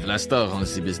 and Vlastar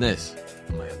runs the business.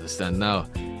 I understand now.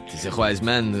 It is a wise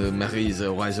man marries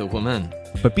a wiser woman.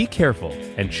 But be careful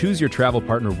and choose your travel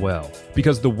partner well,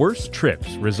 because the worst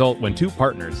trips result when two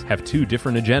partners have two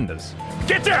different agendas.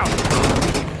 Get down!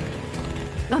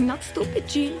 I'm not stupid,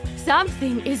 Gene.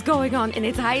 Something is going on, and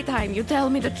it's high time you tell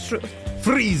me the truth.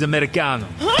 Freeze, Americano.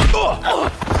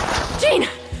 Gene,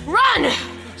 run!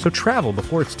 So travel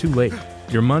before it's too late.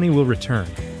 Your money will return,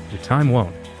 your time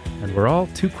won't, and we're all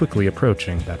too quickly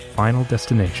approaching that final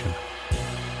destination.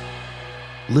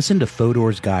 Listen to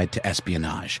Fodor's Guide to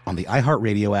Espionage on the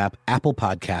iHeartRadio app, Apple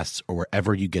Podcasts, or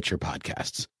wherever you get your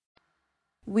podcasts.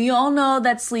 We all know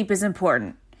that sleep is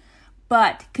important,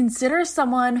 but consider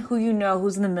someone who you know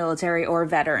who's in the military or a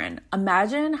veteran.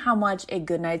 Imagine how much a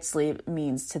good night's sleep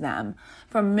means to them.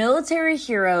 From military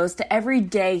heroes to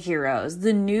everyday heroes,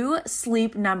 the new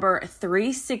Sleep Number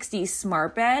 360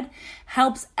 smart bed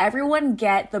helps everyone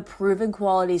get the proven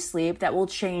quality sleep that will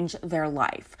change their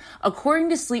life. According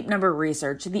to Sleep Number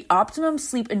research, the optimum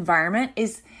sleep environment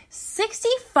is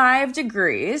 65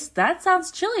 degrees. That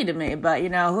sounds chilly to me, but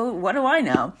what do I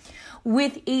know?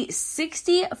 With a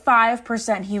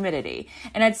 65% humidity.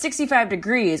 And at 65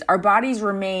 degrees, our bodies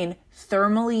remain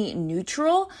thermally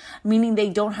neutral, meaning they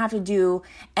don't have to do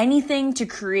anything to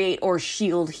create or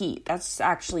shield heat. That's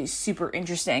actually super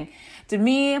interesting. To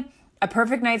me, a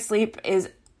perfect night's sleep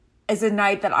is a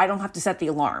night that I don't have to set the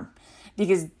alarm,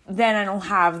 because then I don't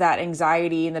have that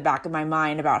anxiety in the back of my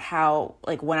mind about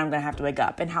when I'm going to have to wake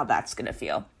up and how that's going to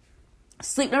feel.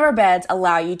 Sleep Number beds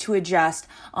allow you to adjust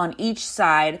on each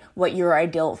side what your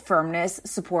ideal firmness,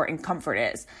 support, and comfort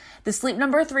is. The Sleep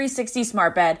Number 360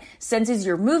 smart bed senses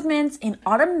your movements and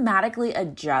automatically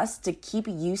adjusts to keep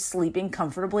you sleeping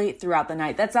comfortably throughout the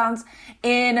night. That sounds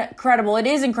incredible. It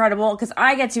is incredible because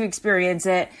I get to experience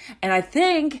it, and I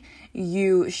think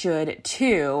you should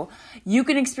too. You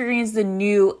can experience the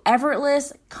new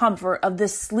effortless comfort of the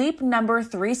Sleep Number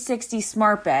 360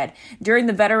 smart bed during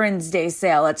the Veterans Day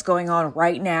sale that's going on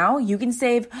right now. You can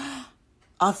save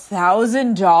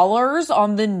 $1,000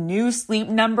 on the new Sleep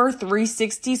Number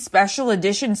 360 special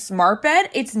edition smart bed.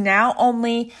 It's now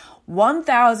only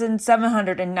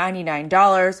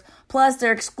 $1,799, plus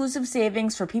their exclusive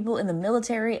savings for people in the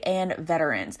military and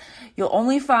veterans. You'll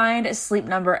only find Sleep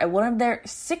Number at one of their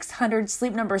 600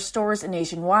 Sleep Number stores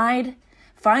nationwide.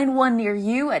 Find one near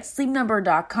you at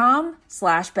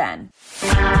sleepnumber.com/Ben.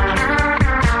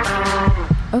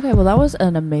 Okay, well, that was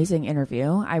an amazing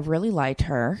interview. I really liked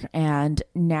her. And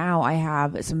now I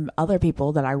have some other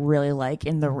people that I really like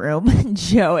in the room,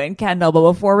 Joe and Kendall.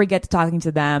 But before we get to talking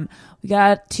to them, we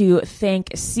got to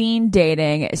thank Scene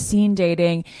Dating. Scene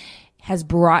Dating has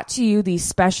brought to you these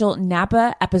special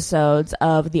Napa episodes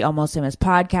of the Almost Famous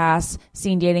podcast.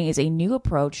 Scene Dating is a new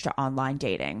approach to online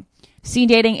dating. Scene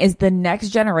Dating is the next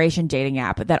generation dating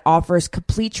app that offers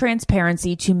complete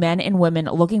transparency to men and women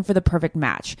looking for the perfect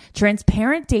match.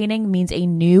 Transparent dating means a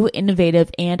new, innovative,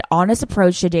 and honest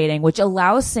approach to dating, which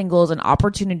allows singles an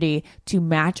opportunity to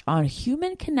match on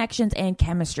human connections and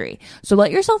chemistry. So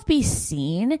let yourself be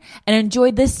seen and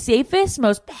enjoy the safest,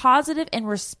 most positive, and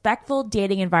respectful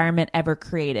dating environment ever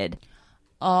created.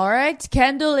 All right,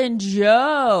 Kendall and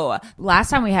Joe.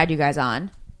 Last time we had you guys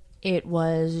on, it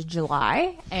was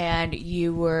July, and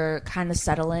you were kind of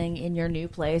settling in your new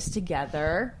place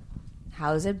together.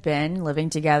 How's it been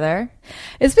living together?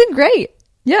 It's been great.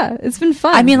 Yeah, it's been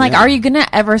fun. I mean, like, are you gonna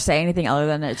ever say anything other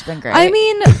than it's been great? I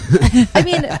mean,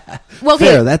 well, okay,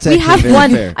 fair. That's we have very one.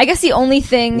 fair. I guess the only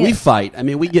thing We fight. I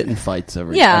mean, we get in fights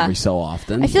every so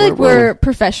often. I feel like we're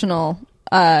professional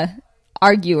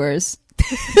arguers.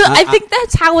 I think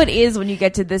that's how it is when you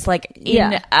get to this, like,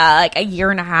 in like a year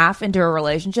and a half into a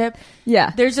relationship. Yeah.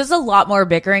 There's just a lot more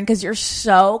bickering because you're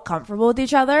so comfortable with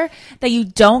each other that you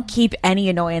don't keep any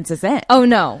annoyances in. Oh,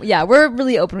 no. Yeah, we're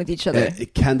really open with each other.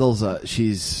 Kendall's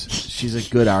she's a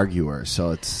good arguer,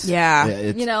 so it's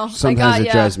it's, you know, sometimes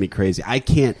it drives me crazy. I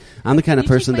can't. I'm the kind of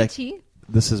person that tea?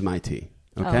 This is my tea.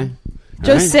 Okay,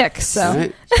 Joe's sick, so.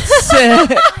 Right.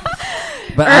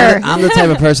 But I'm the type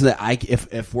of person that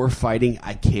if we're fighting,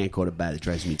 I can't go to bed. It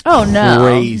drives me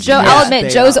crazy. Joe, I'll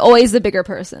admit, Joe's always the bigger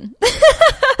person.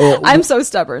 I'm so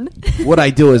stubborn. What I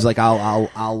do is, like,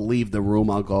 I'll leave the room.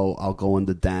 I'll go in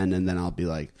the den, and then I'll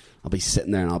be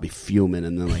sitting there and I'll be fuming,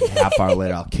 and then like half hour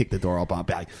later I'll kick the door open. I'll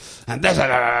be like, and this,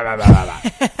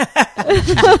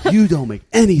 you don't make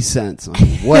any sense. I'm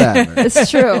like, whatever. It's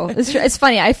true. It's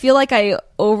funny. I feel like I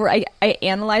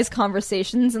analyze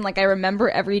conversations and like I remember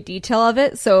every detail of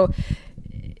it. So,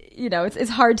 you know, it's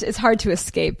hard to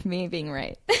escape me being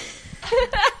right.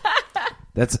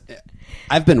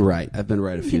 I've been right. I've been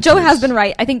right a few times. Joe has been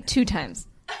right, I think 2 times.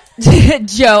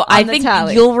 Joe, I think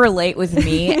you'll relate with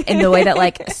me in the way that,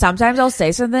 like, sometimes I'll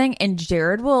say something and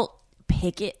Jared will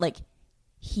pick it. Like,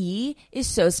 he is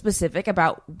so specific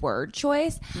about word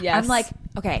choice. Yes. I'm like,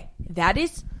 okay,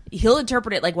 he'll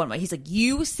interpret it like one way. He's like,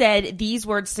 you said these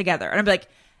words together. And I'm like,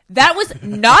 that was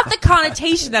not the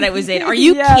connotation that I was in. Are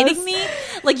you kidding me?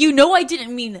 Like, you know, I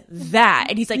didn't mean that.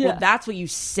 And he's like, well, that's what you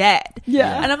said.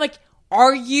 Yeah. And I'm like,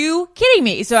 are you kidding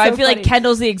me? So I feel funny. like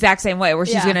Kendall's the exact same way, where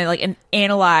she's going to like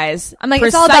analyze I'm like,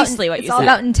 precisely what you said. It's all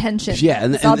about intention. Yeah,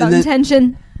 it's all about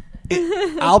intention.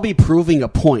 I'll be proving a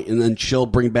point, and then she'll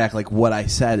bring back like what I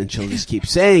said, and she'll just keep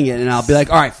saying it, and I'll be like,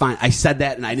 all right, fine, I said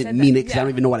that, and I didn't mean it because I don't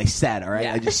even know what I said. All right,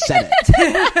 I just said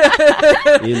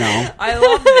it. You know, I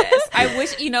love this. I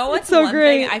wish, you know what's so one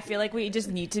great. thing I feel like we just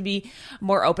need to be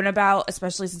more open about,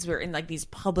 especially since we're in like these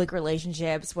public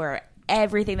relationships where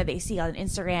everything that they see on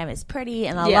Instagram is pretty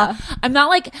and I'm not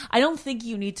like, I don't think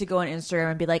you need to go on Instagram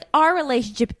and be like, our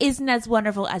relationship isn't as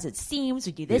wonderful as it seems.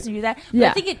 We do this and do that. But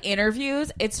I think in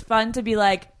interviews, it's fun to be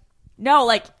like, no,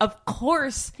 like, of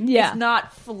course it's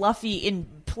not fluffy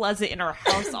and pleasant in our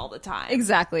house all the time.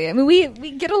 Exactly. I mean,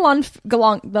 we get along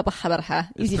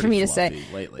easy for me to say.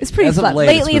 Lately. It's pretty fluffy.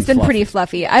 Lately it's been pretty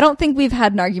fluffy. I don't think we've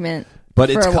had an argument. But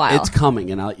for a while. It's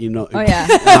coming, and I'll, you know. Oh yeah.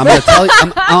 I'm going to tell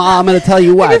you. I'm going to tell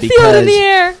you why, I can feel it in the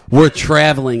air. We're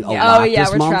traveling a lot. Oh yeah,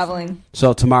 this we're month. traveling.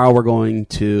 So tomorrow we're going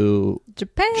to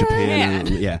Japan.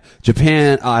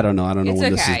 Japan. Oh, I don't know when it's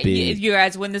this is okay. being. You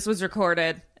guys, when this was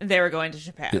recorded, they were going to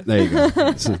Japan. There you go.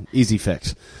 It's an easy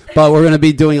fix. But we're going to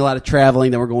be doing a lot of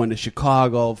traveling. Then we're going to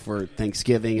Chicago for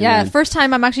Thanksgiving. Yeah, first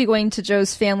time I'm actually going to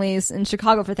Joe's family's in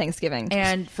Chicago for Thanksgiving.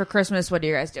 And for Christmas, what are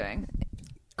you guys doing?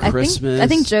 Christmas. I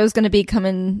think Joe's going to be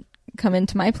coming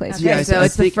to my place. Okay, right? so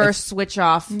it's the first switch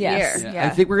off year. Yeah. I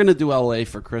think we're going to do LA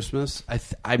for Christmas.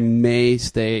 I may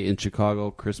stay in Chicago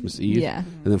Christmas Eve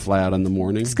and then fly out in the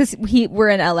morning. Because we're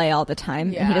in LA all the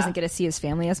time and he doesn't get to see his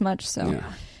family as much. So,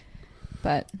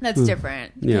 but that's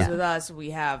different. Yeah. Because with us,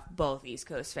 we have both East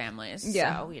Coast families.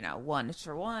 Yeah. So, you know, one's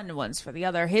for one, one's for the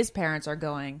other. His parents are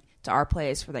going to our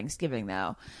place for Thanksgiving,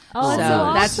 though. Oh, so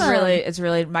that's awesome. it's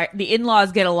really the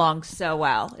in-laws get along so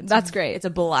well. That's great. It's a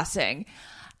blessing.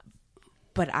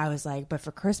 But I was like, but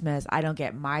for Christmas, I don't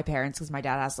get my parents because my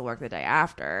dad has to work the day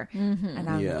after. Mm-hmm. And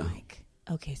I'm like,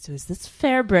 okay, so is this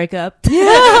fair breakup?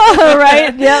 Yeah,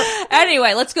 right. Yep.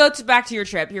 Anyway, let's go back to your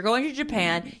trip. You're going to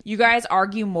Japan. You guys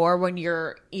argue more when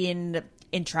you're in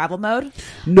travel mode?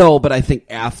 No, but I think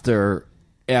after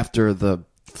the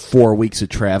 4 weeks of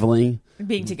traveling,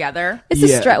 being together, it's a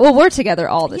stress. Well, we're together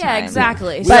all the time. Yeah,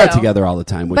 exactly. We are together all the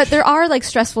time. But there are like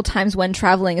stressful times when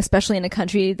traveling, especially in a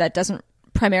country that doesn't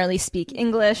primarily speak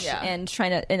English and trying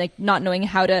to like not knowing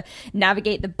how to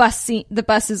navigate the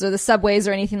buses or the subways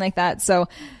or anything like that. So,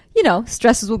 you know,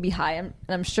 stresses will be high.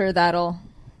 I'm sure that'll.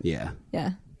 Yeah.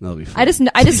 That'll be fun.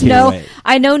 I just Can't know wait.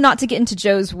 I know not to get into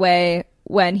Joe's way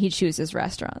when he chooses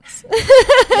restaurants.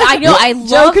 I know. I love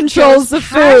Joe controls Joe's the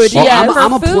food. passion Yeah,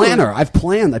 I'm a for food. planner. I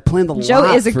planned a Joe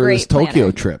lot is a for great this Tokyo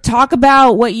planner. trip. Talk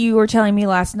about what you were telling me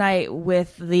last night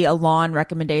with the Alon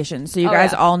recommendations. So you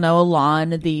guys all know Alon,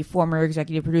 the former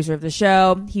executive producer of the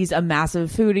show. He's a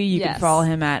massive foodie. You can follow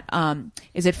him at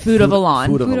is it Food of Alon?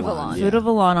 Food of Alon. Food of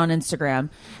Alon on Instagram.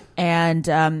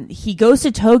 And he goes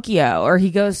to Tokyo or he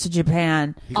goes to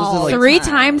Japan goes to, 3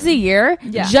 times a year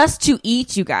just to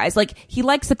eat, you guys. Like, he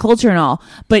likes the culture and all,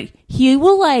 but he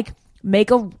will like make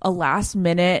a last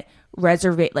minute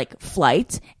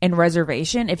flight and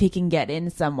reservation if he can get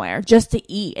in somewhere just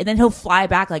to eat, and then he'll fly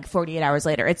back like 48 hours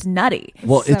later. It's nutty.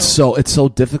 Well, it's so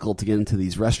difficult to get into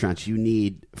these restaurants. You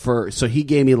need so he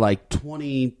gave me like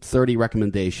 20, 30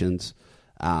 recommendations.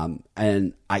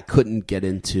 And I couldn't get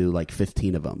into like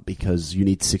 15 of them because you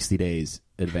need 60 days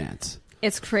advance.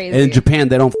 It's crazy. And in Japan,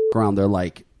 they don't f around. They're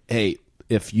like, hey,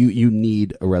 if you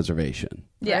need a reservation.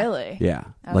 Yeah. Really? Yeah.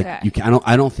 Okay. Like you can,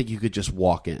 I don't think you could just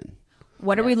walk in.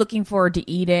 What are we looking forward to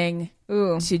eating?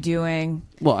 To doing?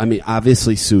 Well, I mean,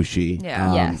 obviously sushi.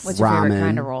 Yeah. Yes. What's your favorite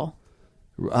kind of roll?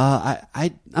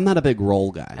 I'm not a big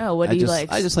roll guy. Oh, what do you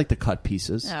like? I just like the cut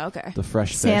pieces. Oh, okay. The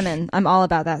fresh salmon. fish. I'm all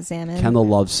about that salmon. Kendall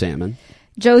loves salmon.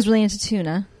 Joe's really into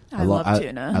tuna. I love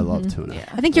tuna. I love tuna. Yeah.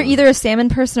 I think you're either a salmon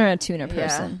person or a tuna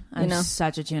person. I'm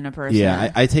such a tuna person.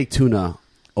 Yeah, I take tuna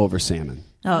over salmon.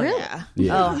 Oh, really? yeah.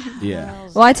 Yeah. Oh. Yeah.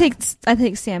 Well, I take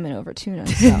salmon over tuna.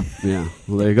 So. Yeah.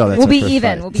 Well, there you go. That's We'll our be first even.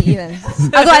 fight. We'll be even.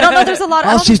 Although I don't know, there's a lot.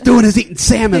 All she's doing is eating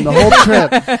salmon the whole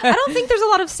trip. I don't think there's a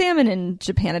lot of salmon in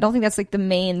Japan. I don't think that's like the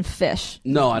main fish.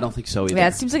 No, I don't think so either. Yeah,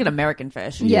 it seems like an American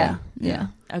fish. Yeah.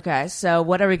 Okay, so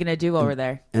what are we gonna do over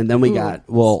there? And then we got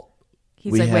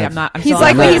He's like, wait, I'm not. He's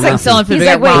like selling food. He's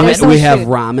like, wait, we have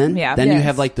ramen. Yeah. Then you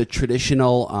have like the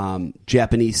traditional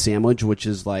Japanese sandwich, which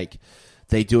is like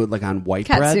they do it like on white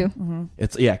katsu. bread. Mm-hmm.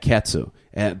 It's katsu,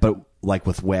 but like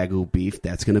with Wagyu beef.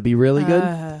 That's going to be really good.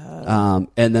 And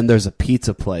then there's a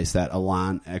pizza place that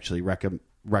Alon actually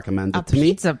recommended to me. A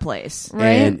pizza place, right?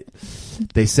 And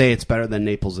they say it's better than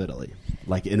Naples, Italy.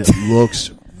 Like, and it looks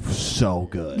so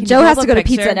good. Joe has to go to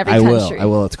pizza in every country. I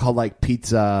will. It's called like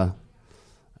pizza.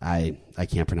 I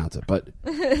can't pronounce it, but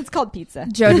it's called pizza.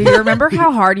 Joe, do you remember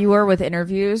how hard you were with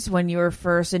interviews when you were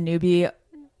first a newbie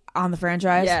on the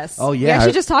franchise? Yes. Oh yeah. We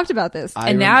actually just talked about this.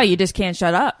 And now you just can't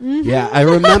shut up. Mm-hmm. Yeah, I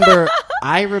remember.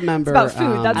 It's about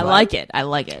food. That's I like it. I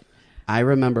like it. I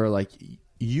remember like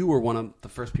you were one of the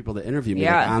first people to interview me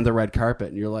like, on the red carpet,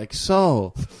 and you're like,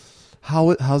 so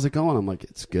how's it going? I'm like,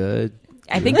 it's good.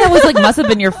 I think that was like must have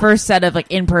been your first set of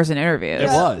like in-person interviews. It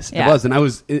was. Yeah. It was, and I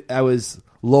was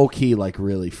low key like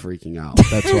really freaking out.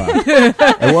 That's why.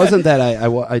 It wasn't that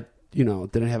I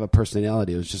didn't have a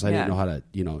personality. It was just I didn't know how to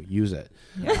use it.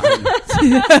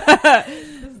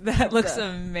 That looks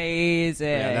amazing.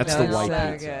 Yeah, that's the white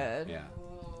so pizza. good.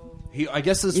 Yeah. I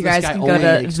guess you this guys guy can only go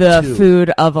to makes the 2. Food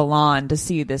of Alon to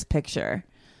see this picture.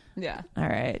 Yeah. All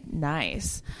right.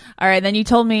 Nice. All right. Then you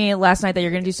told me last night that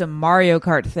you're going to do some Mario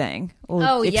Kart thing.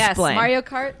 Well, yes, explain. Mario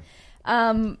Kart.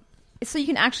 So you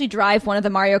can actually drive one of the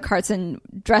Mario Karts and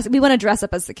dress. We want to dress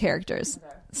up as the characters.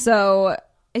 Okay. So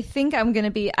I think I'm going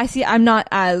to be. I'm not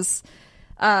as.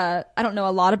 I don't know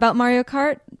a lot about Mario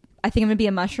Kart. I think I'm going to be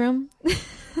a mushroom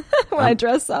when I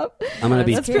dress up. I'm going to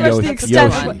be That's pretty much the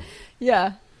extent. Yoshi.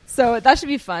 Yeah. So that should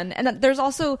be fun. And there's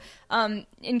also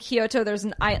in Kyoto, there's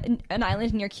an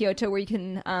island near Kyoto where you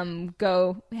can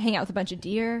go hang out with a bunch of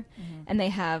deer, and they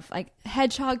have like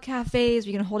hedgehog cafes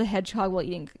where you can hold a hedgehog while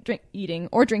eating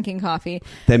or drinking coffee.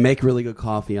 They make really good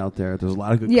coffee out there. There's a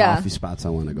lot of good coffee spots I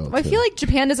want to go to. I feel like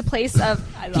Japan is a place of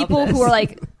people who are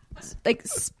like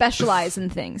specialize in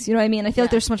things. You know what I mean? I feel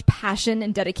like there's so much passion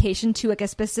and dedication to like a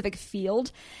specific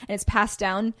field, and it's passed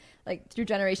down like through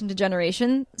generation to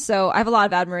generation. So I have a lot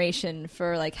of admiration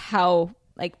for like how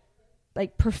like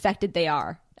perfected they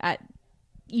are at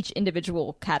each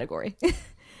individual category.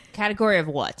 Category of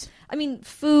what? I mean,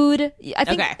 food. I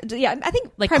think. Okay. Yeah, I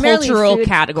think like primarily cultural food,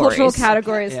 categories. Cultural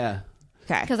categories. Yeah.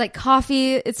 Okay. Because like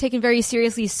coffee, it's taken very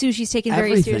seriously. Sushi's taken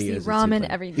very seriously. Ramen,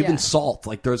 everything. Even salt.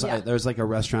 Like there's like a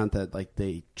restaurant that like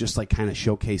they just like kind of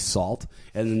showcase salt,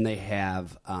 and then they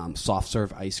have soft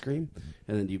serve ice cream,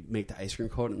 and then you make the ice cream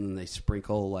cone, and then they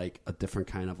sprinkle like a different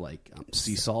kind of like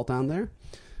sea salt on there.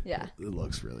 Yeah. It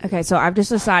looks really Okay, so I've just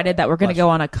decided that we're going to go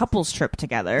on a couples trip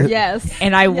together. Yes.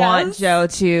 And I want Joe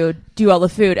to do all the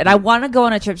food. And I want to go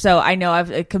on a trip. So I know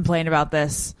I've complained about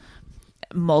this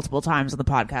multiple times on the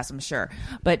podcast, I'm sure.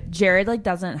 But Jared like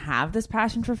doesn't have this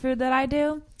passion for food that I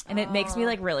do. And it makes me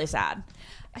like really sad.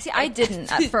 See, I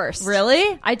didn't at first.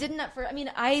 Really? I didn't at first. I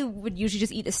mean, I would usually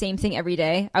just eat the same thing every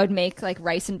day. I would make like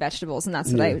rice and vegetables, and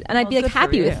that's what I would, and I'd be like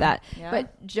happy with that. Yeah.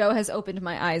 But Joe has opened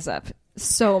my eyes up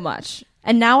so much,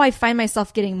 and now I find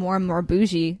myself getting more and more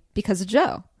bougie because of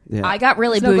Joe. Yeah. I got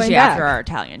really bougie after our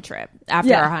Italian trip,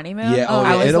 after our honeymoon. Yeah,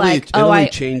 I was Italy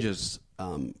changes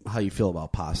how you feel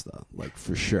about pasta, like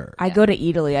for sure. I go to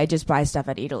Italy. I just buy stuff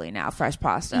at Italy now, fresh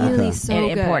pasta Italy's so and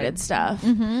good. imported stuff.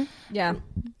 Mm-hmm. Yeah.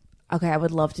 Okay, I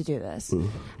would love to do this.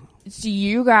 So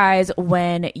you guys,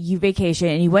 when you vacation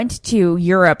and you went to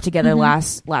Europe together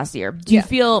last year, do you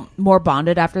feel more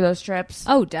bonded after those trips?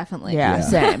 Oh, definitely. Yeah.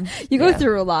 Same. You go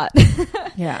through a lot.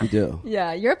 Yeah. You do.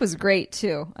 Yeah, Europe was great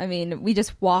too. I mean, we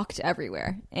just walked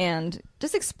everywhere and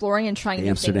just exploring and trying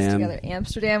new things together.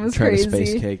 Amsterdam was crazy. crazy. Tried a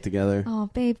space cake together. Oh,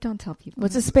 babe, don't tell people.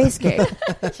 What's a space cake?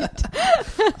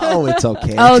 Oh, it's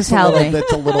okay. Oh, it's tell me.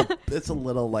 It's a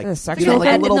little like It's like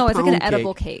a little no, it's like an pound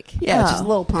edible cake. Yeah, it's just a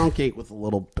little pound cake with a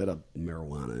little bit of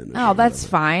marijuana in it. Oh, that's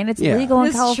fine. It's legal in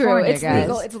It's California, true. It's guys.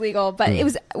 legal. It's legal, but it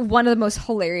was one of the most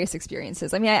hilarious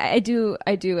experiences. I mean, I do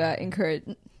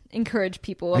encourage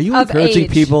people. Are you of encouraging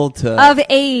age, people to of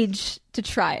age to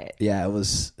try it? Yeah, it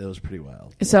was pretty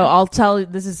wild. So I'll tell you,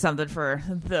 this is something for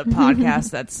the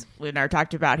podcast that's we never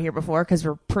talked about here before because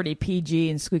we're pretty PG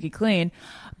and squeaky clean.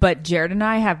 But Jared and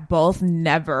I have both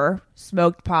never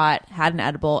smoked pot, had an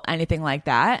edible, anything like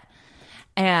that.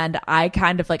 And I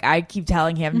kind of like, I keep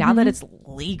telling him now that it's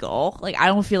legal, like I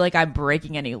don't feel like I'm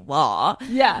breaking any law.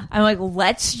 Yeah. I'm like,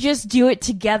 let's just do it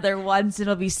together once.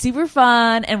 It'll be super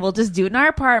fun. And we'll just do it in our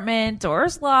apartment.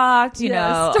 Doors locked, you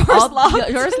know.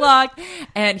 Doors locked.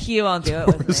 And he won't do it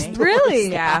with me.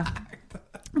 Really? Yeah.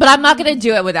 But I'm not going to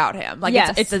do it without him. Like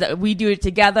Yes. we do it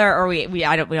together or we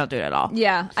don't do it at all.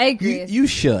 Yeah, I agree. You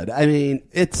should. I mean,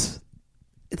 it's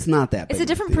not that big. It's a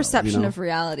different perception of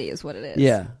reality is what it is.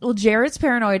 Yeah. Well, Jared's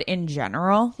paranoid in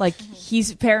general. Like,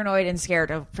 he's paranoid and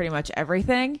scared of pretty much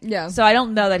everything. Yeah. So I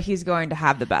don't know that he's going to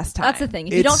have the best time. That's the thing.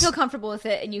 If you don't feel comfortable with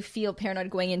it and you feel paranoid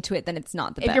going into it, then it's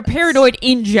not the best. If you're paranoid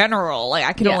in general, like,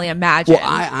 I can only imagine. Well,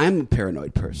 I'm a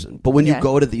paranoid person. But when you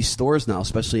go to these stores now,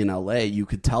 especially in LA, you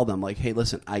could tell them, like, hey,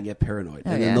 listen, I get paranoid.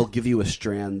 And then they'll give you a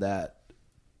strand that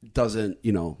doesn't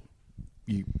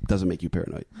make you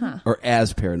paranoid. Or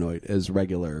as paranoid as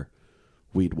regular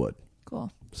weed would. Cool.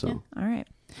 So, all right.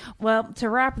 Well, to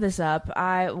wrap this up,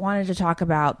 I wanted to talk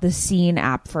about the Scene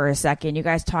app for a second. You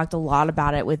guys talked a lot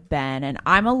about it with Ben, and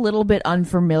I'm a little bit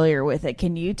unfamiliar with it.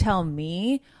 Can you tell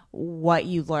me what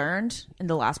you learned in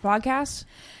the last podcast?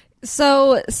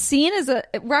 So Scene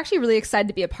we're actually really excited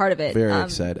to be a part of it. Very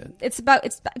excited. It's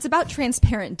about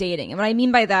transparent dating. And what I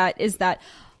mean by that is that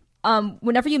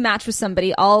whenever you match with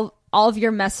somebody, all of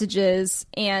your messages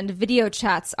and video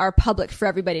chats are public for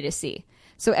everybody to see.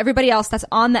 So everybody else that's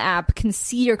on the app can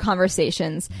see your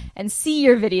conversations and see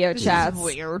your video chats. This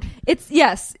is weird.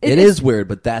 It is weird,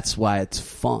 but that's why it's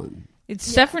fun.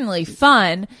 It's definitely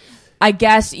fun. I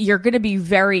guess you're going to be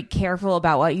very careful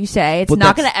about what you say. It's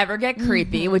not going to ever get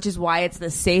creepy, which is why it's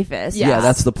the safest. Yeah,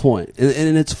 that's the point.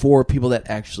 And it's for people that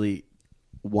actually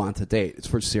want to date. It's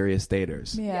for serious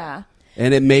daters. Yeah.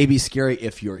 And it may be scary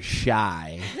if you're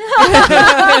shy.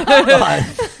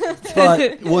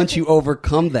 but once you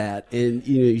overcome that and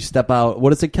you step out,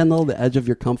 what is it, Kendall? The edge of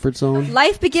your comfort zone?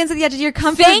 Life begins at the edge of your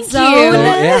comfort zone.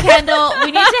 Thank you, Kendall. We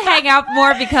need to hang out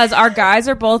more because our guys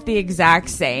are both the exact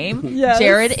same. Yes.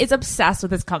 Jared is obsessed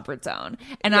with his comfort zone.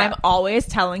 And I'm always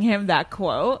telling him that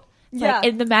quote. Like,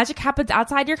 and the magic happens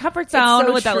outside your comfort zone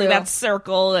so with true. that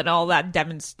circle and all that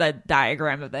that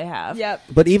diagram that they have. Yep.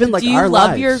 But even like our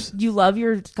lives. Do you love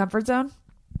your comfort zone?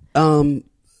 No,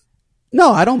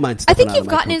 I don't mind. I think you've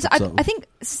gotten into. I think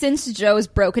since Joe's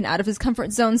broken out of his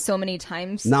comfort zone so many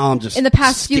times. Now I'm just in the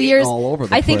past few years. All over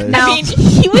the I think place. now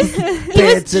he was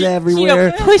dancing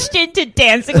everywhere. Pushed into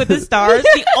Dancing with the Stars,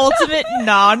 the ultimate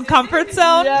non-comfort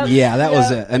zone. Yep. Yeah, that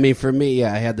was it. I mean, for me,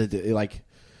 I had to do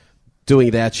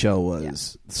doing that show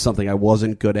was something I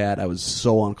wasn't good at. I was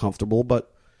so uncomfortable,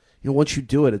 but once you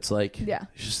do it, it's like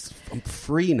I'm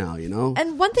free now,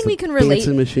 And one thing it's we can relate.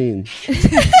 Dancing machine.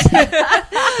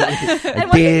 I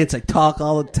dance. I talk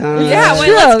all the time. Yeah,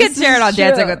 let's get Jared on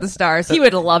Dancing with the Stars. He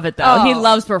would love it though. He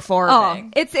loves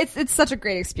performing. It's such a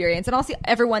great experience, and also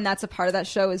everyone that's a part of that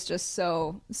show is just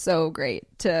so great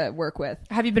to work with.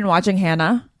 Have you been watching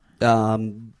Hannah?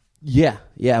 Yeah.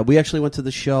 We actually went to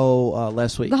the show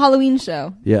last week. The Halloween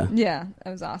show. Yeah, that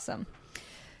was awesome.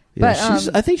 Yeah,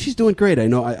 but I think she's doing great. I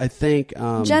know. I think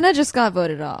Jenna just got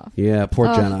voted off. Yeah, poor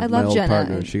Jenna. I love my old Jenna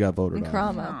partner. She got voted off.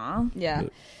 Krama. Yeah,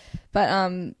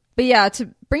 but yeah, to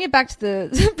bring it back to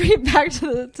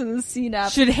the Scene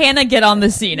app. Should Hannah get on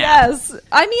the Scene app? Yes,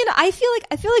 I mean, I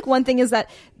feel like one thing is that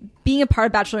being a part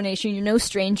of Bachelor Nation, you're no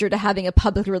stranger to having a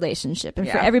public relationship and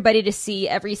for everybody to see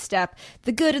every step,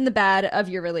 the good and the bad of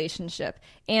your relationship.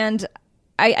 And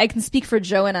I can speak for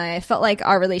Joe and I felt like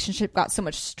our relationship got so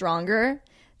much stronger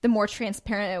the more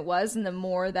transparent it was and the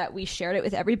more that we shared it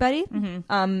with everybody.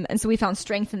 And so we found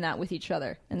strength in that with each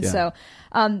other. And so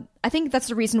I think that's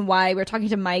the reason why we're talking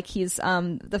to Mike. He's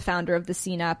the founder of the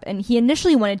Scene app, and he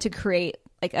initially wanted to create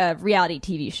like a reality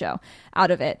TV show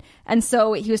out of it. And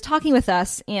so he was talking with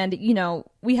us, and, you know,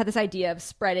 we had this idea of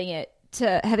spreading it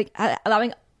to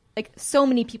allowing like so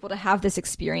many people to have this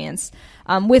experience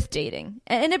with dating.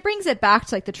 And it brings it back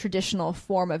to like the traditional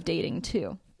form of dating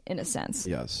too, in a sense.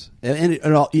 Yes.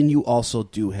 And you also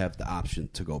do have the option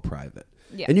to go private.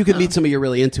 Yeah. And you can meet somebody you're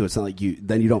really into. It's not like you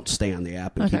don't stay on the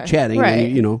app and keep chatting. Right.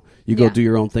 And you go do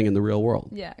your own thing in the real world.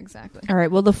 Yeah, exactly. All right.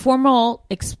 Well, the formal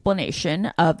explanation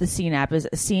of the Scene app is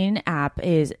Scene app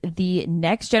is the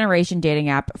next generation dating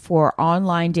app for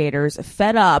online daters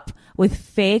fed up with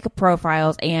fake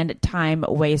profiles and time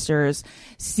wasters.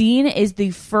 Scene is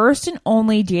the first and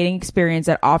only dating experience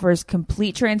that offers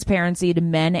complete transparency to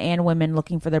men and women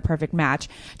looking for their perfect match.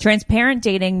 Transparent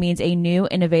dating means a new,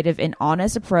 innovative, and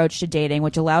honest approach to dating,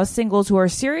 which allows singles who are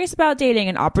serious about dating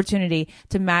an opportunity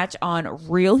to match on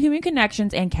real human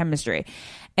connections and chemistry.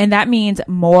 And that means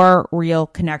more real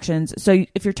connections. So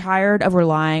if you're tired of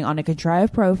relying on a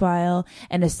contrived profile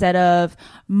and a set of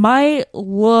might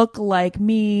look like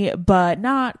me, but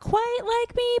not quite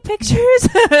like me pictures,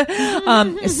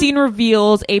 Scene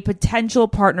reveals a potential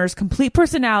partner's complete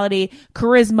personality,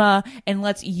 charisma, and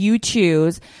lets you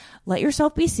choose. Let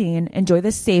yourself be seen. Enjoy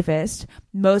the safest,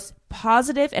 most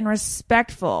positive and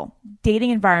respectful dating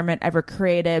environment ever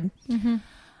created.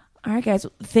 All right, guys.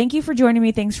 Thank you for joining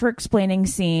me. Thanks for explaining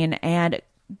Scene, and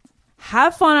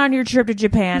have fun on your trip to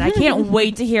Japan. I can't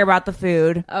wait to hear about the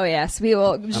food. Oh, yes. We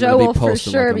will. Joe will for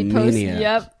sure be posting.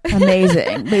 Yep.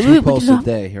 Amazing. Maybe post a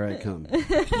day. Here I come.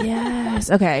 Yes.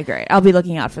 Okay, great. I'll be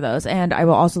looking out for those. And I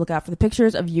will also look out for the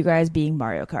pictures of you guys being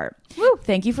Mario Kart. Woo.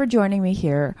 Thank you for joining me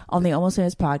here on the Almost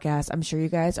Famous podcast. I'm sure you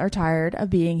guys are tired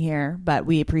of being here, but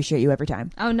we appreciate you every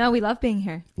time. Oh, no. We love being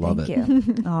here. Love Thank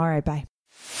you. All right. Bye.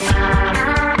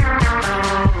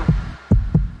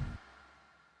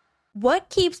 What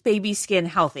keeps baby skin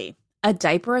healthy? A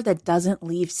diaper that doesn't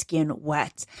leave skin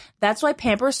wet. That's why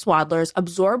Pampers Swaddlers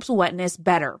absorbs wetness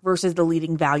better versus the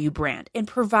leading value brand and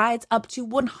provides up to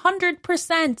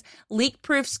 100%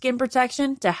 leak-proof skin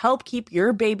protection to help keep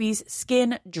your baby's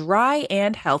skin dry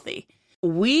and healthy.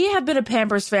 We have been a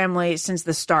Pampers family since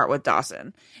the start with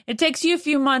Dawson. It takes you a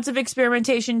few months of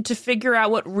experimentation to figure out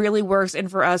what really works,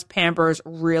 and for us, Pampers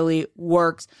really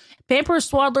works. Pampers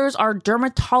Swaddlers are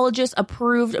dermatologist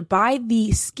approved by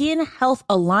the Skin Health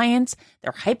Alliance.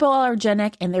 They're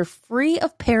hypoallergenic and they're free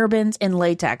of parabens and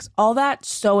latex. All that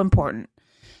so important.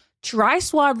 Try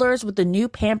Swaddlers with the new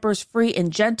Pampers Free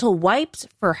and Gentle wipes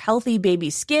for healthy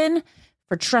baby skin.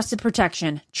 For trusted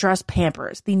protection, trust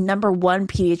Pampers, the #1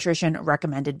 pediatrician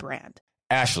recommended brand.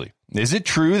 Ashley, is it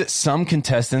true that some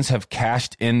contestants have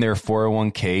cashed in their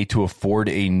 401k to afford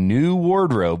a new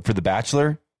wardrobe for The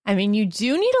Bachelor? I mean, you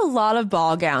do need a lot of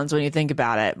ball gowns when you think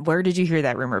about it. Where did you hear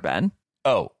that rumor, Ben?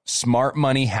 Oh, Smart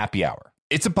Money Happy Hour.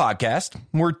 It's a podcast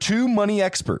where two money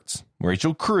experts,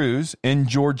 Rachel Cruz and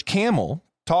George Camel,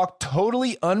 talk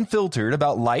totally unfiltered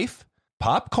about life,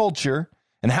 pop culture,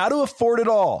 and how to afford it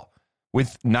all.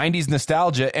 With 90s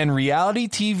nostalgia and reality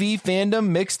TV fandom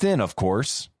mixed in, of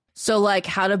course. So, like,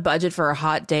 how to budget for a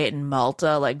hot date in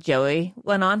Malta, like Joey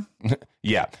went on?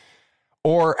 Yeah.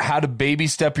 Or how to baby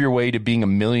step your way to being a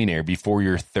millionaire before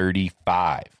you're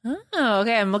 35. Oh,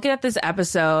 okay. I'm looking at this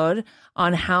episode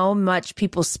on how much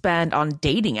people spend on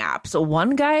dating apps. So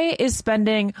one guy is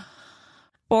spending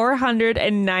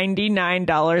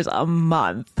 $499 a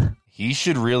month. He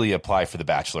should really apply for The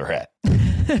Bachelorette.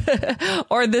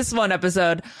 Or this one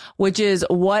episode, which is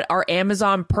what our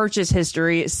Amazon purchase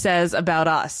history says about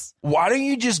us. Why don't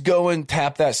you just go and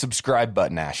tap that subscribe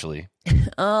button, Ashley?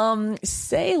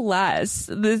 Say less.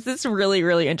 This is really,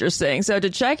 really interesting. So to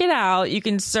check it out, you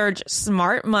can search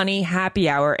Smart Money Happy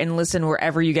Hour and listen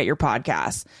wherever you get your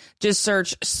podcasts. Just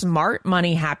search Smart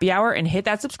Money Happy Hour and hit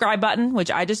that subscribe button,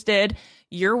 which I just did.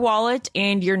 Your wallet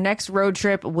and your next road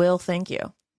trip will thank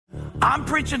you. I'm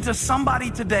preaching to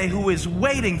somebody today who is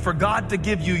waiting for God to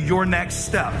give you your next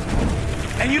step.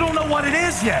 And you don't know what it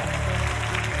is yet.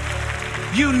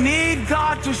 You need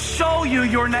God to show you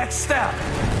your next step.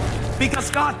 Because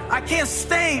God, I can't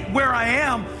stay where I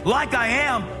am, like I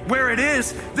am, where it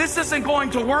is. This isn't going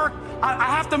to work. I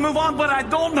have to move on, but I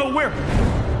don't know where.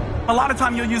 A lot of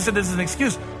time you'll use it as an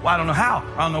excuse. Well, I don't know how.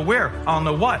 I don't know where. I don't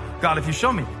know what. God, if you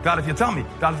show me. God, if you tell me.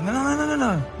 God, if...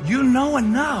 No. You know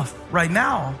enough right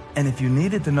now. And if you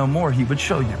needed to know more, he would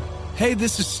show you. Hey,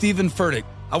 this is Stephen Furtick.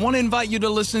 I want to invite you to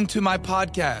listen to my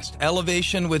podcast,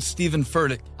 Elevation with Stephen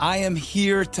Furtick. I am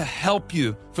here to help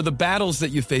you for the battles that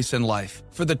you face in life,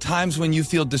 for the times when you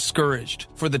feel discouraged,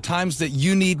 for the times that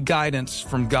you need guidance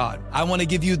from God. I want to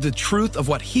give you the truth of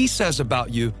what he says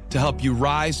about you to help you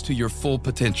rise to your full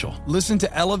potential. Listen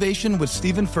to Elevation with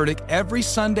Stephen Furtick every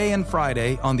Sunday and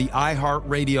Friday on the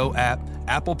iHeartRadio app,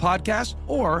 Apple Podcasts,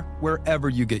 or wherever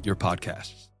you get your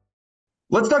podcasts.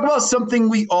 Let's talk about something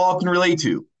we all can relate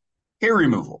to. Hair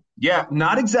removal. Yeah,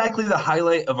 not exactly the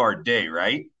highlight of our day,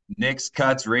 right? Nicks,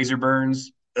 cuts, razor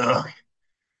burns. Ugh.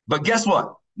 But guess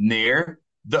what? Nair,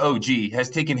 the OG, has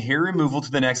taken hair removal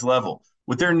to the next level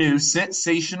with their new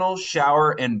sensational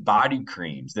shower and body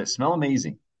creams that smell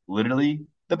amazing. Literally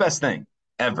the best thing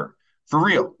ever. For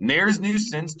real, Nair's new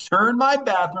scents turned my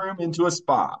bathroom into a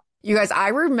spa. You guys, I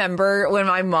remember when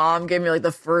my mom gave me like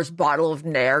the first bottle of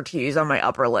Nair to use on my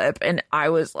upper lip, and I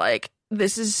was like,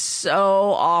 this is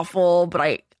so awful,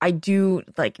 but I do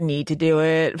like need to do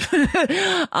it.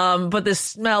 But the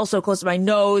smell so close to my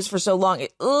nose for so long,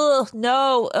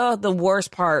 the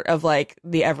worst part of like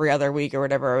the every other week or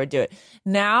whatever I would do it.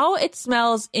 Now it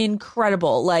smells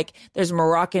incredible. Like there's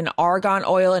Moroccan argan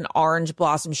oil and orange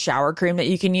blossom shower cream that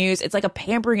you can use. It's like a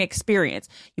pampering experience.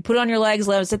 You put it on your legs,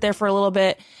 let them sit there for a little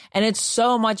bit, and it's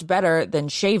so much better than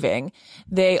shaving.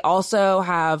 They also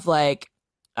have like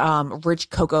rich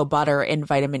cocoa butter and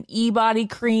vitamin E body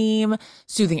cream,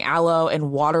 soothing aloe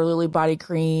and water lily body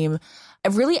cream.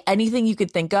 Really anything you could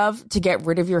think of to get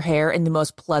rid of your hair in the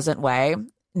most pleasant way,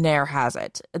 Nair has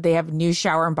it. They have new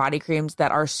shower and body creams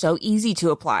that are so easy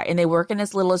to apply, and they work in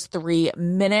as little as 3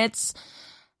 minutes.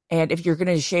 And if you're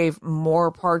going to shave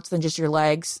more parts than just your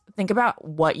legs, think about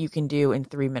what you can do in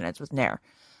 3 minutes with Nair.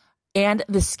 And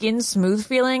the skin smooth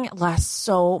feeling lasts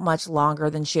so much longer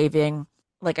than shaving.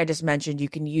 Like I just mentioned, you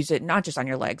can use it not just on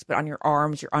your legs, but on your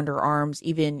arms, your underarms,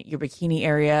 even your bikini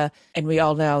area. And we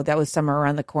all know that with summer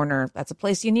around the corner, that's a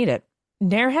place you need it.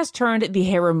 Nair has turned the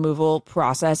hair removal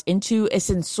process into a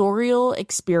sensorial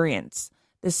experience.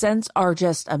 The scents are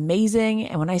just amazing.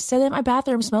 And when I say that my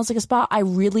bathroom smells like a spa, I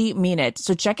really mean it.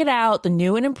 So check it out. The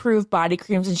new and improved body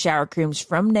creams and shower creams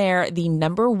from Nair, the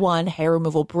 #1 hair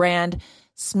removal brand.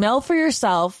 Smell for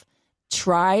yourself.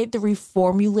 Try the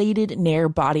reformulated Nair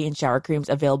body and shower creams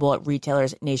available at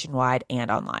retailers nationwide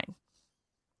and online.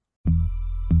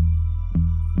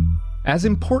 As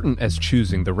important as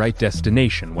choosing the right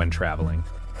destination when traveling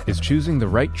is choosing the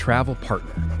right travel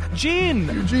partner.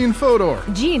 Eugene Fodor.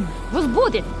 Gene, was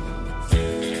будет?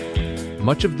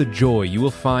 Much of the joy you will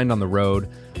find on the road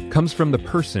comes from the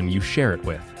person you share it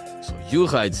with. So you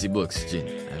write the books, Gene,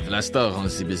 and Vlastar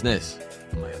runs the business.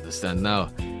 I understand now.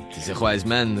 The wise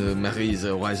man marries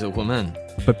a wiser woman.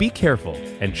 But be careful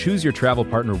and choose your travel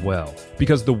partner well,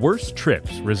 because the worst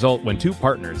trips result when two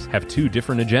partners have two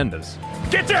different agendas.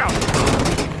 Get down!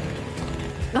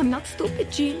 I'm not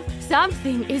stupid, Gene.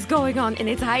 Something is going on, and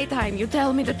it's high time you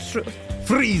tell me the truth.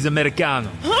 Freeze,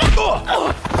 Americano.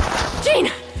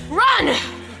 Gene, run!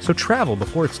 So travel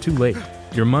before it's too late.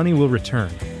 Your money will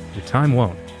return, your time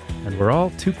won't, and we're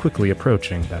all too quickly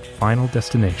approaching that final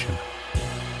destination.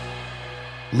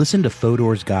 Listen to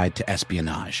Fodor's Guide to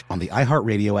Espionage on the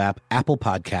iHeartRadio app, Apple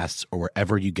Podcasts, or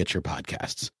wherever you get your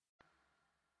podcasts.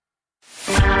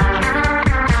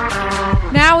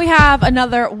 Now we have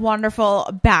another wonderful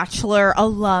Bachelor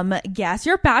alum guest.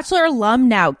 You're a Bachelor alum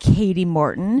now, Katie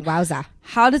Morton. Wowza.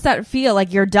 How does that feel?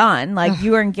 Like you're done, like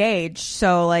you are engaged.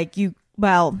 So like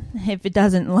well, if it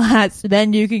doesn't last,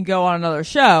 then you can go on another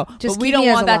show. Just but we don't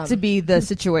want that to be the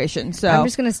situation. So I'm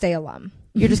just going to stay alum.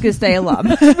 You're just going to stay alum.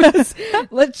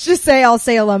 Let's just say I'll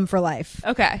stay alum for life.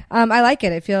 Okay. I like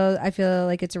it. I feel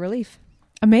like it's a relief.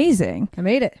 Amazing. I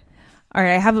made it. All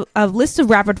right. I have a list of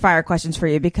rapid fire questions for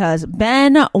you because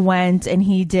Ben went and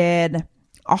he did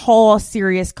a whole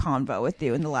serious convo with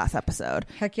you in the last episode.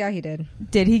 Heck yeah, he did.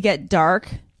 Did he get dark?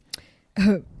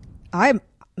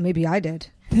 Maybe I did.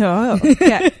 Oh,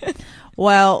 okay.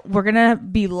 Well, we're going to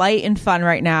be light and fun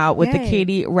right now with the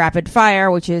Katie Rapid Fire,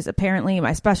 which is apparently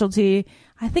my specialty.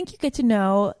 I think you get to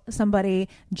know somebody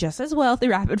just as well through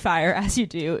Rapid Fire as you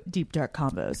do Deep Dark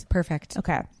Combos. Perfect.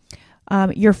 Okay.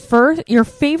 Your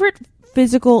favorite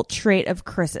physical trait of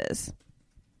Chris's?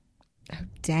 Oh,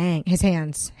 dang. His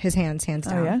hands down.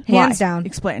 Oh, yeah? Hands down.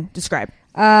 Explain. Describe.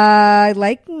 I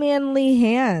like manly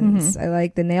hands. I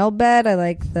like the nail bed. I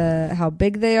like how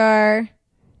big they are.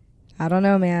 I don't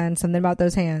know, man. Something about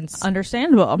those hands.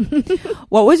 Understandable.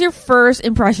 What was your first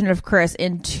impression of Chris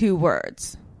in 2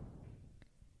 words?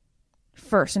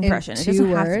 first impression. It doesn't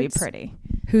have to be pretty.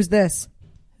 Who's this?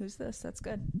 Who's this? That's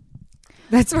good.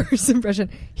 That's first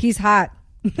impression. He's hot.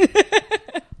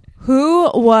 Who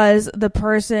was the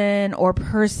person or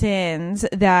persons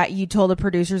that you told the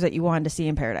producers that you wanted to see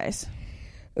in Paradise?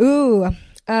 Ooh,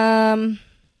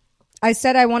 I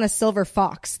said I want a silver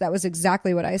fox. That was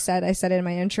exactly what I said. I said it in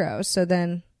my intro. So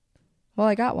then, well,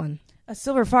 I got one. A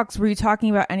silver fox. Were you talking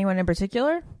about anyone in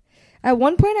particular? At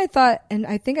one point I thought, and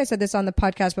I think I said this on the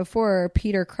podcast before,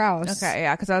 Peter Krause. Okay,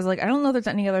 yeah, because I was like, I don't know if there's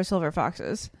any other silver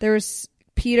foxes. There was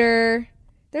Peter.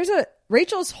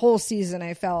 Rachel's whole season,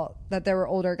 I felt that there were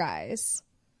older guys.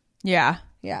 Yeah.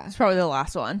 Yeah. It's probably the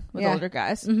last one with older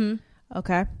guys. Mm-hmm.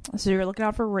 Okay. So you're looking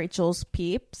out for Rachel's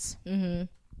peeps. Mm-hmm.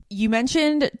 You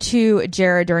mentioned to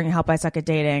Jared during Help I Suck at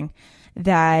Dating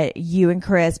that you and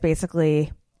Chris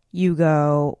basically, you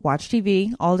go watch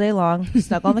TV all day long,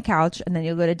 snuggle on the couch, and then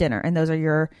you'll go to dinner. And those are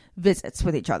your visits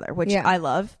with each other, which I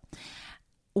love.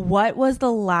 What was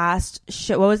the last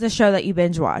show? What was the show that you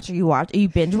binge watch? Are you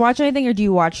binge watch anything, or do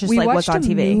you watch just what's on TV?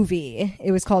 We watched a movie.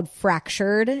 It was called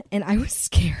Fractured, and I was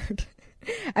scared.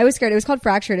 I was scared. It was called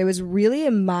Fractured. It was really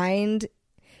it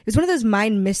was one of those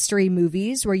mind mystery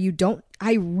movies where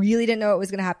I really didn't know what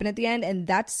was going to happen at the end, and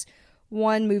that's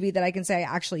one movie that I can say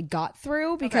I actually got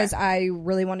through because I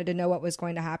really wanted to know what was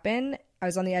going to happen. I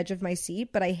was on the edge of my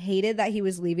seat, but I hated that he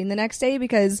was leaving the next day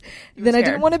because then I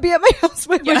didn't want to be at my house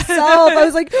by myself. I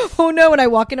was like, oh no. When I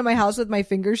walk into my house with my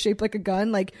fingers shaped like a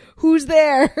gun, like, who's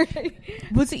there?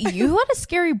 Was it you who had a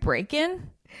scary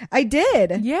break-in? I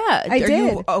did. Yeah. I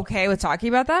did. You okay with talking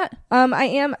about that? I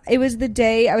am. It was the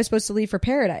day I was supposed to leave for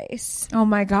Paradise. Oh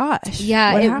my gosh.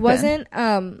 Yeah. What it happened?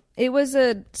 wasn't, it was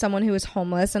someone who was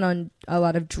homeless and on a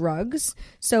lot of drugs.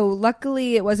 So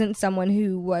luckily it wasn't someone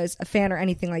who was a fan or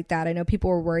anything like that. I know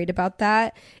people were worried about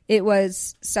that. It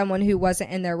was someone who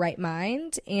wasn't in their right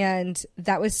mind. And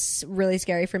that was really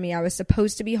scary for me. I was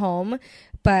supposed to be home,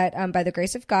 but by the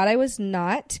grace of God, I was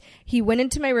not. He went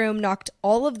into my room, knocked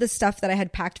all of the stuff that I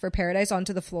had packed for Paradise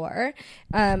onto the floor,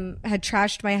 had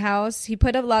trashed my house. He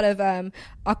put a lot of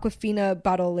Aquafina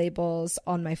bottle labels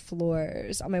on my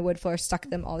floors, on my wood floor, stuck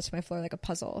them all to my floor like a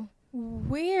puzzle.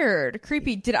 Weird.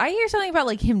 Creepy. Did I hear something about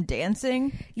like him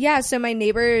dancing? Yeah, so my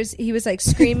neighbors, he was like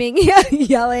screaming,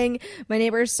 yelling. My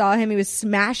neighbors saw him. He was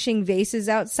smashing vases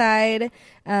outside.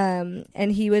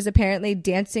 And he was apparently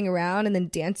dancing around and then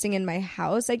dancing in my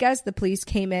house, I guess. The police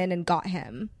came in and got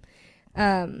him.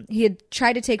 He had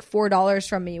tried to take $4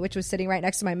 from me, which was sitting right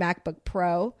next to my MacBook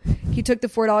Pro. He took the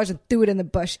 $4 and threw it in the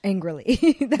bush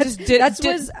angrily. That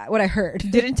was what I heard.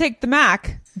 Didn't take the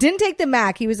Mac. Didn't take the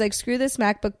Mac. He was like, screw this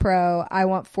MacBook Pro. I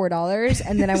want $4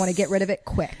 and then I want to get rid of it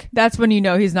quick. That's when you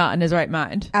know he's not in his right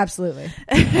mind. Absolutely.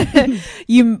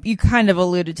 You kind of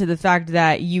alluded to the fact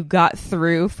that you got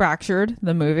through Fractured,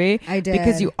 the movie. I did.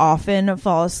 Because you often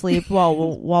fall asleep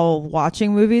while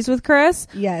watching movies with Chris.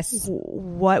 Yes.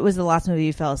 What was the last movie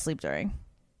you fell asleep during?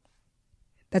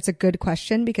 That's a good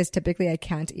question because typically I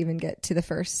can't even get to the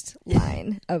first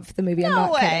line of the movie. I'm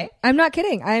not kidding. I'm not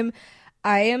kidding.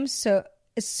 I am so...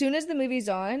 As soon as the movie's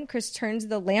on, Chris turns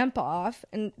the lamp off,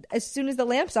 and as soon as the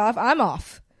lamp's off, I'm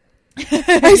off.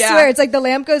 I swear, it's like the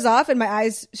lamp goes off and my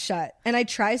eyes shut. And I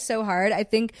try so hard. I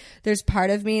think there's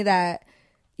part of me that,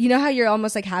 you know how you're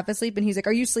almost like half asleep and he's like,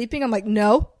 are you sleeping? I'm like,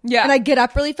 no. Yeah. And I get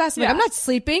up really fast. I'm like, I'm not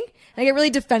sleeping. And I get really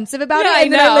defensive about it. I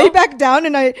And then I lay back down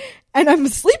and I'm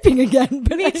sleeping again.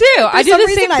 But me too. I do the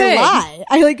same thing. I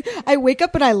lie. I wake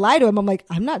up and I lie to him. I'm like,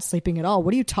 I'm not sleeping at all.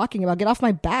 What are you talking about? Get off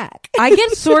my back. I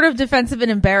get sort of defensive and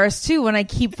embarrassed too when I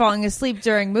keep falling asleep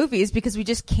during movies because we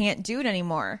just can't do it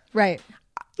anymore. Right.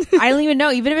 I don't even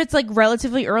know. Even if it's like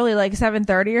relatively early, like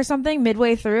 7:30 or something,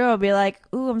 midway through, I'll be like,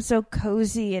 ooh, I'm so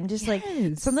cozy. And just like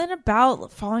something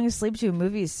about falling asleep to a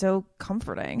movie is so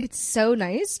comforting. It's so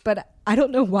nice, but I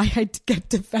don't know why I get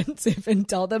defensive and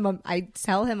tell him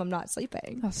I'm not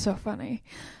sleeping. That's so funny.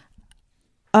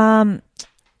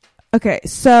 Okay,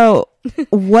 so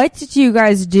what did you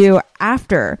guys do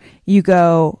after you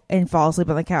go and fall asleep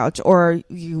on the couch or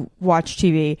you watch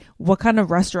TV? What kind of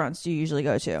restaurants do you usually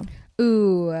go to?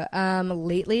 Ooh,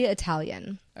 lately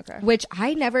Italian. Okay. Which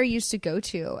I never used to go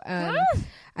to.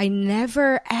 I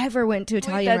never ever went to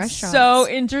Italian That's restaurants. so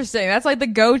interesting. That's like the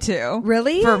go-to.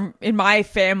 Really? In my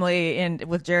family and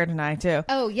with Jared and I too.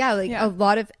 Oh yeah, a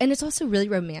lot of, and it's also really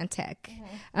romantic.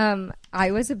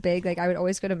 I was a big, I would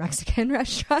always go to Mexican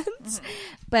restaurants,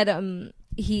 but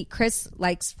Chris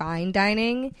likes fine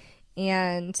dining,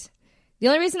 and the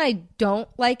only reason I don't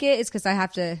like it is because I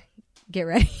have to get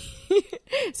ready.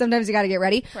 Sometimes you got to get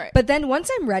ready. Right. But then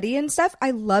once I'm ready and stuff,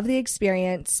 I love the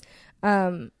experience.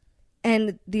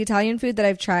 And the Italian food that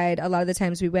I've tried, a lot of the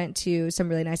times we went to some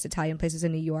really nice Italian places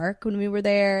in New York when we were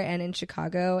there and in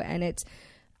Chicago, and it's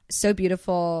so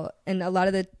beautiful. And a lot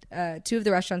of the two of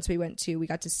the restaurants we went to, we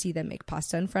got to see them make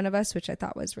pasta in front of us, which I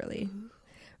thought was really,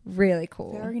 really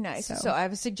cool. Very nice. So I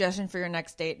have a suggestion for your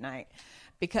next date night,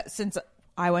 because since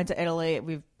I went to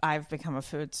Italy, I've become a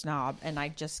food snob, and I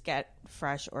just get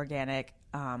fresh, organic,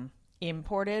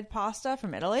 imported pasta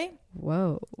from Italy.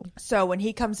 Whoa. So when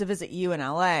he comes to visit you in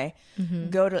LA,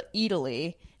 go to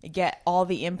Italy, get all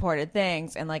the imported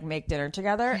things, and like make dinner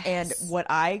together. And what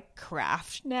I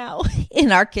craft now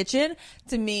in our kitchen,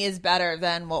 to me, is better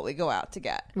than what we go out to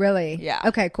get. Really? Yeah.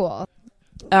 Okay, cool.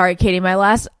 All right, Katie, my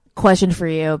last question for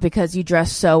you, because you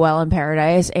dress so well in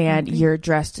Paradise and you're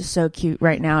dressed so cute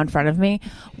right now in front of me.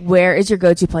 Where is your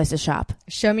go-to place to shop?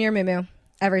 Show Me Your Moo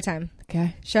every time.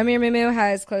 Okay. Show Me Your Moo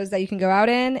has clothes that you can go out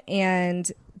in,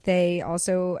 and they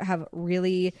also have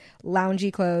really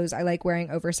loungy clothes. I like wearing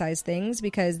oversized things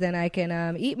because then I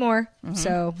can eat more.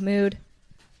 So, mood.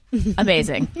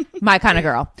 Amazing. My kind of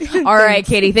girl. All right,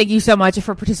 Katie, thank you so much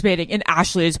for participating in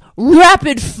Ashley's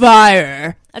Rapid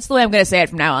Fire. That's the way I'm going to say it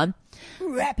from now on.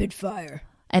 Rapid Fire.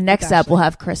 And next up, we'll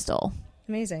have Crystal.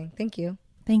 Amazing. Thank you.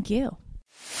 Thank you.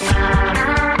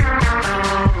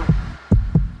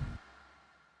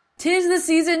 'Tis the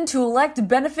season to elect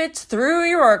benefits through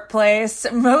your workplace.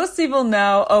 Most people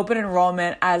know open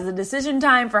enrollment as the decision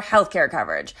time for healthcare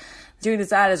coverage. Doing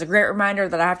this ad is a great reminder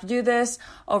that I have to do this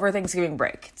over Thanksgiving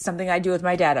break. It's something I do with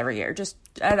my dad every year.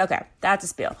 Okay, that's a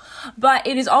spiel. But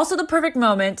it is also the perfect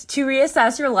moment to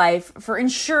reassess your life for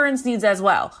insurance needs as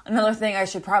well. Another thing I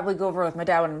should probably go over with my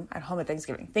dad when I'm at home at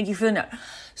Thanksgiving. Thank you for the note.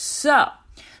 So,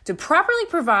 to properly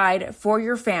provide for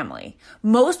your family,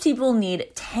 most people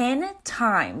need 10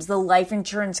 times the life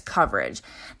insurance coverage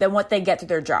than what they get through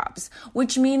their jobs,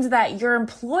 which means that your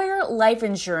employer life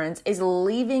insurance is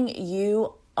leaving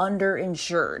you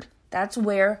underinsured. That's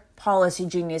where Policy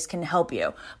Genius can help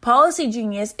you. Policy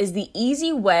Genius is the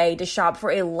easy way to shop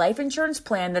for a life insurance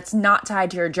plan that's not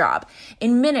tied to your job.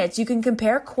 In minutes, you can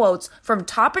compare quotes from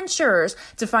top insurers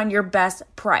to find your best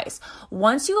price.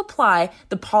 Once you apply,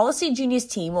 the Policy Genius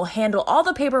team will handle all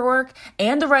the paperwork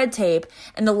and the red tape,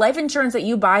 and the life insurance that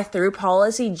you buy through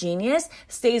Policy Genius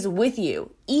stays with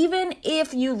you, even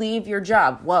if you leave your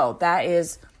job. Whoa, that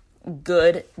is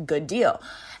good deal.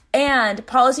 And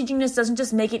Policy Genius doesn't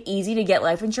just make it easy to get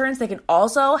life insurance. They can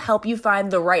also help you find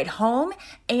the right home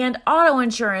and auto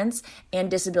insurance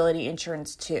and disability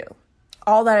insurance too.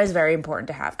 All that is very important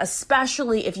to have,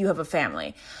 especially if you have a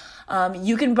family.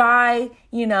 You can buy,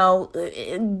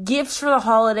 gifts for the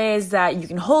holidays that you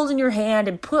can hold in your hand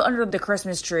and put under the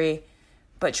Christmas tree.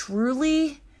 But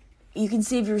truly, you can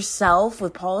save yourself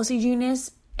with Policy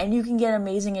Genius, and you can get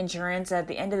amazing insurance at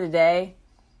the end of the day.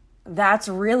 That's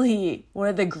really one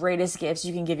of the greatest gifts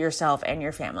you can give yourself and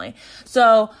your family.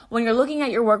 So when you're looking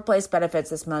at your workplace benefits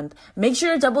this month, make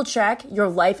sure to double check your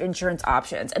life insurance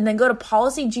options and then go to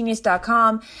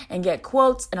policygenius.com and get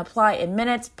quotes and apply in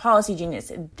minutes. Policy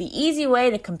Genius, the easy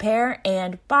way to compare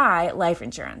and buy life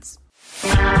insurance.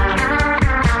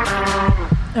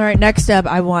 All right, next up,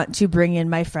 I want to bring in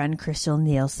my friend Crystal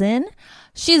Nielsen.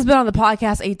 She's been on the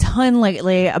podcast a ton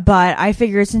lately, but I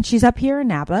figured since she's up here in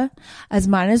Napa, as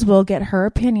might as well get her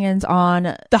opinions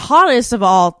on the hottest of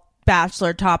all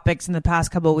Bachelor topics in the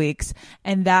past couple of weeks,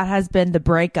 and that has been the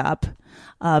breakup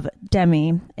of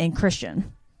Demi and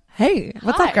Christian. Hey,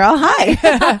 what's up, girl?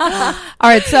 Hi. All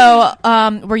right, so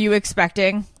were you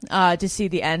expecting to see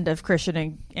the end of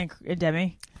Christian and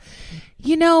Demi?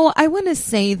 I want to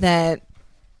say that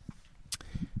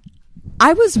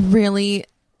I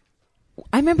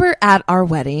remember at our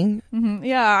wedding. Mm-hmm.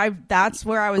 Yeah, that's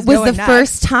where I was was going the next.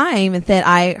 first time that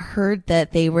I heard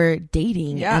that they were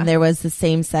dating and there was the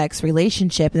same-sex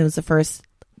relationship, and it was the first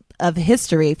of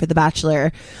history for The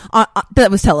Bachelor that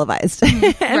was televised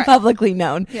and publicly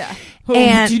known. Yeah.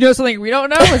 And do you know something we don't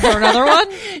know? Is there another one?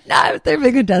 No, there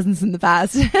have been dozens in the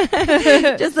past.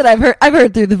 Just that I've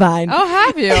heard through the vine. Oh,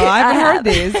 have you? I haven't heard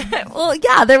these. Well,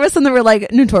 yeah, there was some that were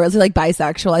like notoriously like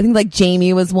bisexual. I think like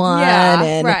Jamie was one. Yeah,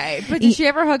 and right. But did she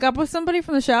ever hook up with somebody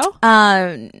from the show?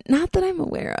 Not that I'm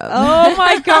aware of. Oh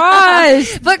my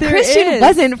gosh. But Christian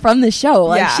wasn't from the show.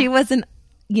 Like she wasn't.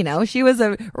 She was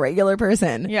a regular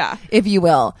person, if you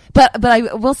will. But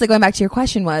I will say, going back to your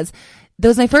question, that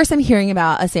was my first time hearing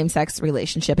about a same-sex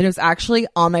relationship, and it was actually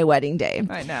on my wedding day.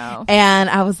 I know. And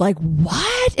I was like,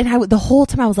 what? And the whole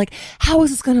time I was like, how is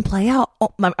this going to play out?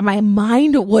 Oh, my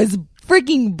mind was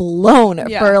freaking blown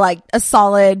for like a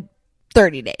solid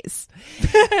 30 days.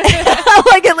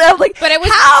 I'm like, but it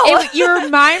was how? You were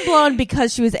mind blown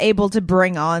because she was able to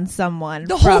bring on someone.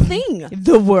 The whole thing.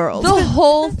 The world. The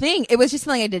whole thing. It was just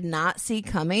something I did not see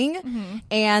coming.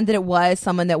 And that it was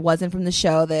someone that wasn't from the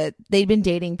show, that they'd been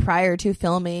dating prior to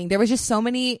filming. There was just so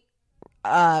many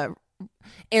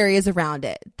areas around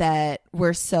it that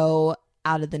were so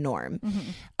out of the norm.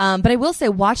 But I will say,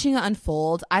 watching it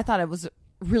unfold, I thought it was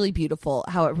really beautiful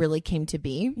how it really came to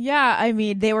be. Yeah, I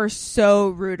mean, they were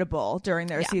so rootable during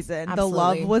their season. Absolutely. The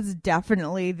love was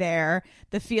definitely there.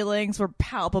 The feelings were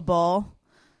palpable.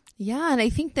 Yeah, and I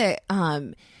think that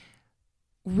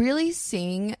really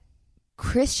seeing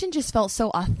Christian just felt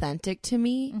so authentic to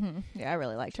me. Yeah, I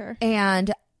really liked her.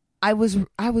 And I was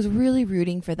really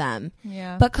rooting for them.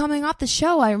 Yeah. But coming off the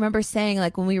show, I remember saying,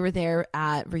 like, when we were there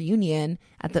at reunion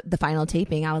at the final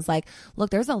taping, I was like,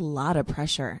 look, there's a lot of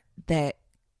pressure that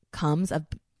comes of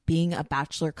being a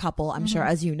bachelor couple, I'm sure,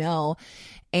 as you know,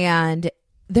 and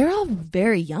they're all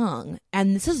very young,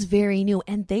 and this is very new,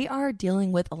 and they are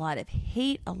dealing with a lot of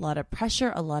hate, a lot of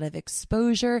pressure, a lot of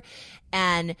exposure,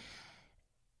 and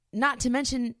not to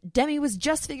mention Demi was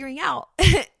just figuring out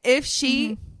if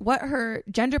she what her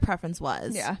gender preference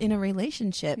was in a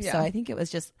relationship. So I think it was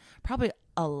just probably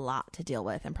a lot to deal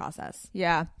with and process.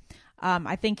 Yeah.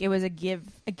 I think it was a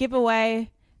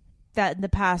giveaway that in the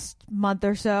past month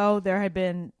or so there had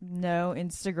been no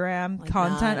Instagram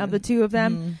content of the two of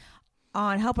them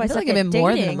on Help I feel Suck like at it's been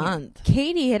more than a Dating. month.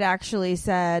 Katie had actually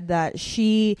said that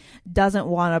she doesn't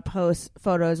want to post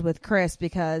photos with Chris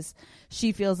because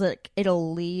she feels like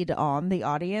it'll lead on the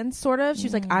audience, sort of.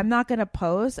 She's like, I'm not going to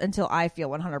post until I feel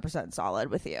 100% solid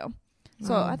with you.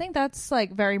 So I think that's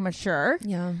like very mature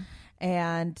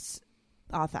and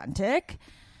authentic.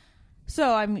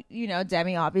 So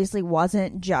Demi obviously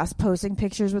wasn't just posting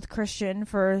pictures with Christian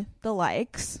for the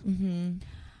likes.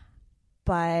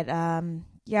 But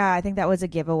I think that was a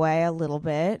giveaway a little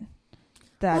bit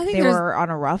that they were on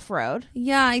a rough road.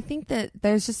 Yeah, I think that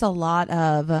there's just a lot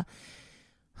of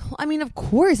of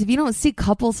course, if you don't see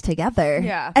couples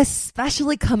together,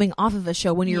 especially coming off of a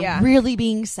show when you're really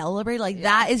being celebrated,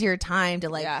 that is your time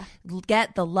to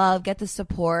get the love, get the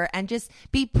support, and just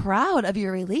be proud of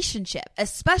your relationship,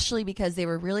 especially because they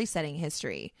were really setting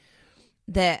history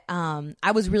that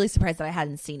I was really surprised that I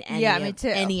hadn't seen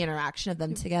any interaction of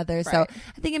them together. Right. So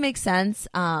I think it makes sense.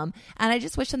 And I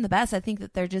just wish them the best. I think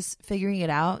that they're just figuring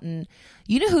it out. And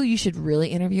you know who you should really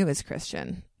interview is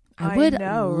Christian. I would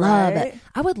love it.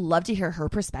 I would love to hear her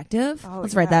perspective.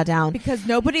 Let's write that down. Because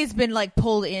nobody's been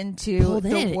pulled into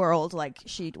the world like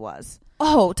she was.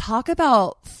 Oh, talk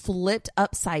about flipped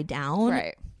upside down.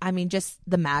 Right. I mean, just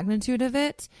the magnitude of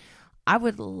it. I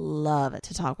would love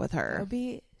to talk with her. It would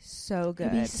be so good.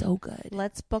 It'd be so good.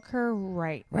 Let's book her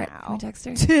right now. Can we text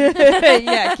her?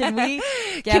 Yeah, can we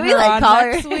get her on call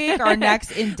next week? Our next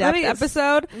in-depth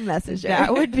episode? Message her.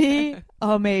 That would be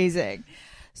amazing.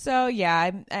 So,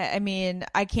 yeah, I mean,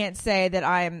 I can't say that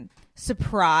I'm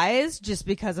surprised just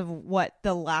because of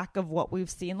the lack of what we've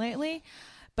seen lately,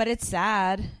 but it's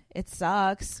sad. It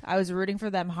sucks. I was rooting for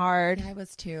them hard. Yeah, I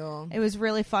was too. It was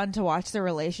really fun to watch their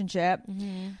relationship.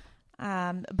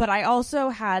 But I also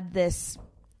had this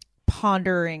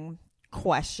pondering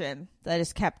question that I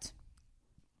just kept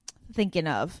thinking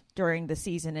of during the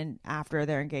season and after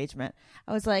their engagement.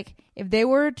 I was like, if they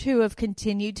were to have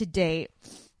continued to date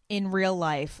in real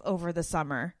life over the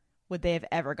summer, would they have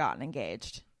ever gotten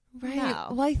engaged? Right. No.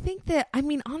 Well, I think that,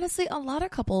 honestly, a lot of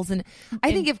couples, and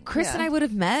I think if Chris and I would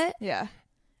have met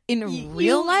in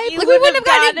real life, we wouldn't have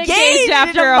gotten engaged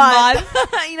after a month.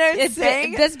 You know what I'm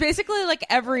saying? That's basically like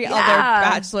every other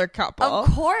bachelor couple.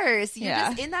 Of course. You're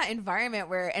just in that environment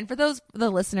where, and for the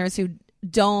listeners who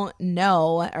don't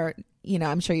know, or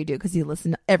I'm sure you do because you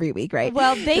listen every week, right?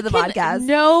 Well, they to the can podcast.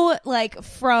 know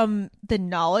from the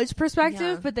knowledge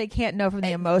perspective, but they can't know from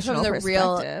the emotional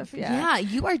perspective.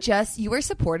 You are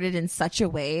supported in such a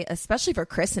way, especially for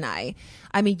Chris and I.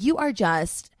 I mean, you are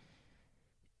just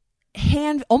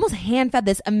almost hand fed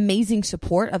this amazing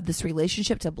support of this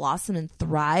relationship to blossom and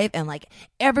thrive, and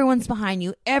everyone's behind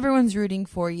you, everyone's rooting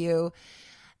for you,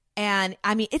 and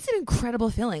I mean, it's an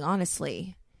incredible feeling,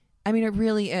 honestly. I mean, it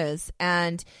really is.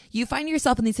 And you find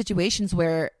yourself in these situations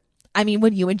where,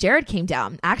 when you and Jared came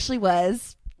down, actually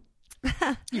was...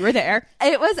 You were there.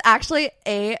 It was actually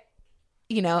a,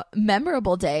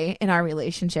 memorable day in our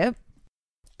relationship.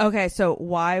 Okay, so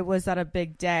why was that a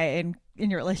big day in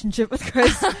your relationship with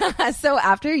Chris? So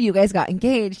after you guys got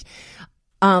engaged,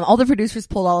 all the producers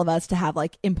pulled all of us to have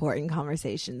like important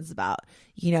conversations about,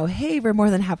 hey, we're more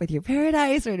than halfway through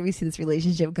paradise. Where do we see this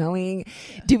relationship going?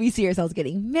 Do we see ourselves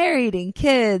getting married and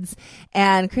kids?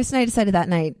 And Chris and I decided that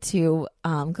night to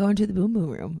go into the boom boom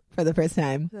room for the first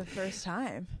time. The first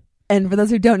time. And for those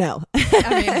who don't know,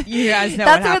 I mean, you guys know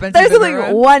what happens. There's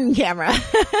only one camera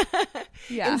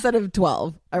yeah. instead of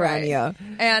 12 around you.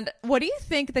 And what do you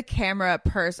think the camera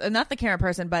person, not the camera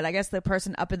person, but I guess the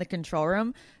person up in the control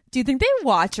room, do you think they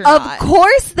watch or not? Of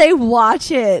course they watch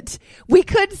it. We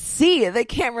could see the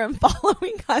camera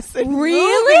following us. And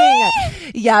really?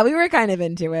 Moving. Yeah, we were kind of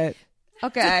into it.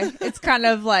 Okay. It's kind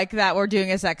of like that we're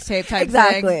doing a sex tape type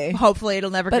exactly. thing. Hopefully it'll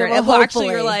never get out. Well, actually,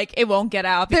 you're like, it won't get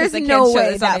out because there's they no can't show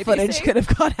way this on that ABC. Footage could have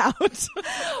got out.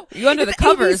 You under the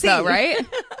covers ABC. though, right?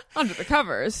 Under the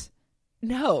covers.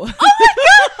 No. Oh my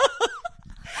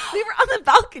God. We were on the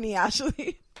balcony,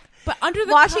 Ashley. But under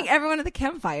the watching everyone at the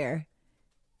campfire.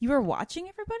 You were watching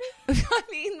everybody? I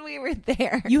mean, we were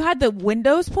there. You had the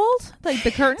windows pulled? Like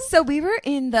the curtains? So we were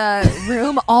in the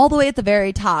room all the way at the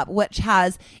very top, which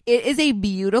it is a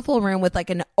beautiful room with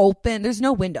like an open, there's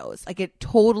no windows. Like it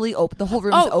totally open. The whole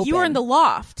room is open. You were in the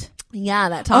loft. Yeah,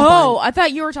 that top one. I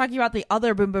thought you were talking about the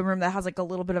other boom boom room that has like a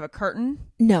little bit of a curtain.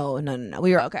 No.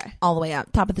 We were all the way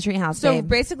up, top of the treehouse. So babe.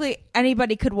 basically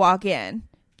anybody could walk in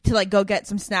to like go get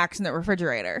some snacks in the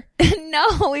refrigerator.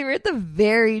 No, we were at the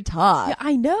very top. Yeah,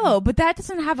 I know, but that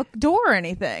doesn't have a door or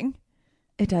anything.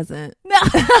 It doesn't. No.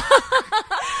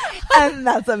 And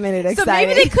that's what made it exciting. So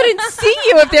maybe they couldn't see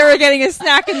you if they were getting a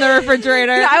snack in the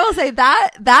refrigerator. Yeah, I will say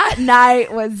that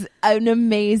night was an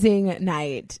amazing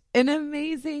night. An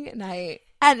amazing night.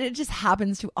 And it just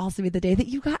happens to also be the day that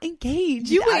you got engaged.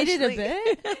 You waited a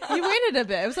bit. You waited a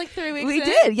bit. It was like 3 weeks. We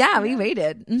did. Yeah, we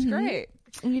waited. It's great.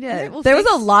 We did. Right, well, there was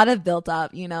a lot of built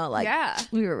up, like yeah.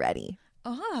 we were ready.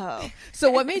 Oh. So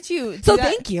what made you So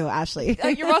thank you, Ashley.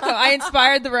 You're welcome. I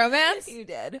inspired the romance? You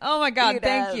did. Oh my God,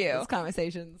 thank you. Those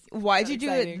conversations. Why'd you do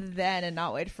it then and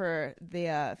not wait for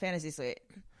the fantasy suite?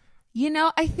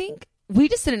 I think we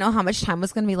just didn't know how much time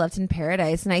was going to be left in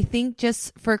paradise. And I think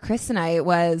just for Chris and I, it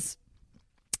was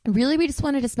really, we just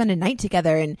wanted to spend a night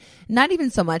together and not even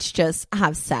so much just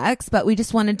have sex, but we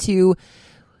just wanted to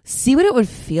see what it would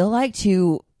feel like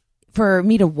for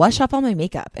me to wash off all my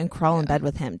makeup and crawl in bed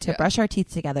with him, to brush our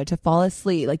teeth together, to fall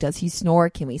asleep. Like, does he snore?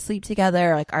 Can we sleep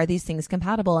together? Like, are these things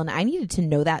compatible? And I needed to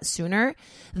know that sooner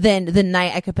than the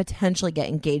night I could potentially get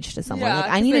engaged to someone. Yeah,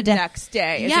 like, I needed the next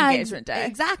day is engagement day.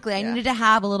 Exactly. I needed to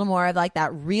have a little more of like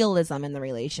that realism in the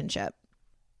relationship.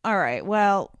 All right.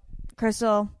 Well,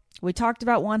 Crystal, we talked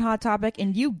about one hot topic,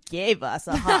 and you gave us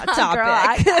a hot topic. Girl,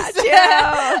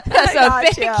 I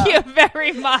got you. Thank you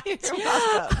very much. You're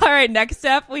welcome. All right, next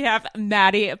up, we have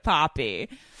Maddie Poppe.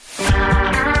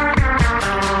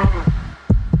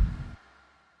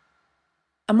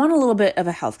 I'm on a little bit of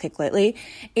a health kick lately.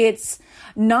 It's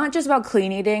not just about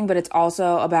clean eating, but it's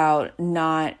also about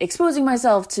not exposing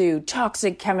myself to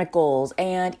toxic chemicals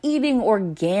and eating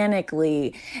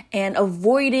organically and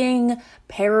avoiding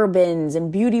parabens and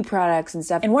beauty products and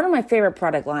stuff. And one of my favorite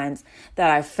product lines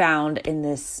that I found in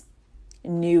this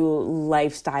new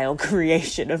lifestyle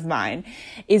creation of mine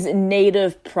is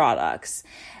Native products.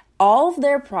 All of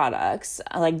their products,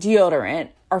 like deodorant,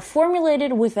 are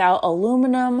formulated without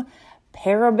aluminum,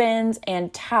 parabens,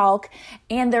 and talc,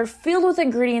 and they're filled with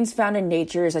ingredients found in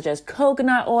nature such as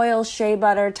coconut oil, shea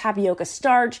butter, tapioca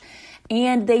starch,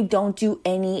 and they don't do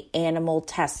any animal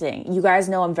testing. You guys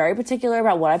know I'm very particular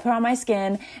about what I put on my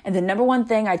skin, and the number one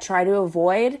thing I try to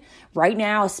avoid right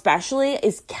now especially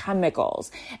is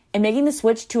chemicals. And making the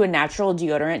switch to a natural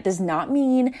deodorant does not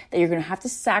mean that you're going to have to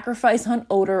sacrifice on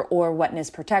odor or wetness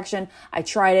protection. I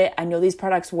tried it. I know these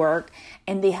products work,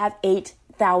 and they have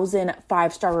 8,000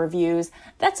 5-star reviews.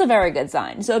 That's a very good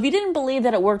sign. So if you didn't believe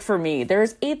that it worked for me,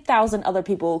 there's 8,000 other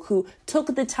people who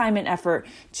took the time and effort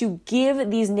to give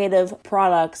these Native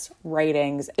products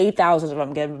ratings. 8,000 of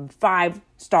them give them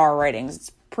 5-star ratings.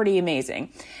 It's pretty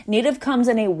amazing. Native comes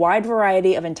in a wide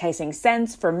variety of enticing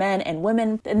scents for men and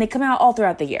women, and they come out all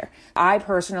throughout the year. I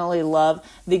personally love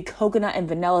the coconut and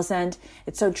vanilla scent.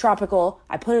 It's so tropical.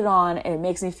 I put it on and it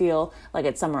makes me feel like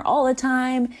it's summer all the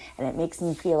time, and it makes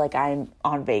me feel like I'm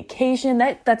on vacation.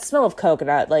 That smell of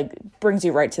coconut like brings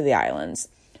you right to the islands.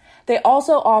 They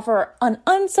also offer an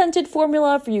unscented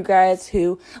formula for you guys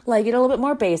who like it a little bit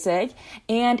more basic,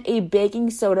 and a baking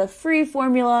soda free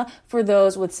formula for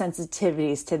those with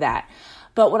sensitivities to that.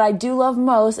 But what I do love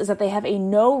most is that they have a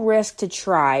no risk to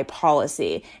try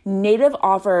policy. Native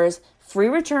offers free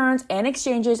returns and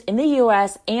exchanges in the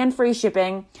US, and free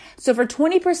shipping. So for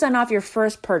 20% off your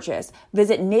first purchase,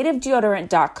 visit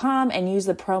nativedeodorant.com and use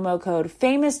the promo code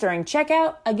FAMOUS during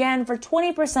checkout. Again, for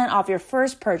 20% off your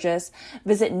first purchase,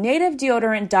 visit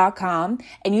nativedeodorant.com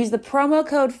and use the promo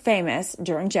code FAMOUS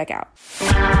during checkout.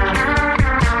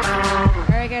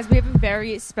 All right, guys, we have a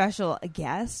very special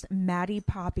guest, Maddie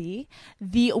Poppe.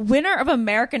 The winner of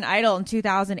American Idol in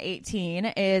 2018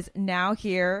 is now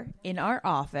here in our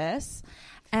office.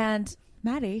 And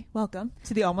Maddie, welcome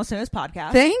to the Almost Famous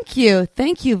podcast. Thank you.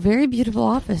 Thank you. Very beautiful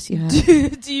office you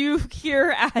have. Do you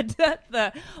here at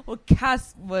the,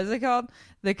 what is it called?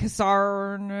 The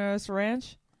Casares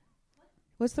Ranch?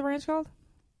 What's the ranch called?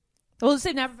 Well, let's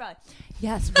say Napa Valley.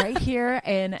 Yes, right here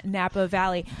in Napa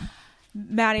Valley.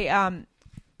 Maddie,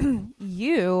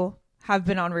 you have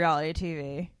been on reality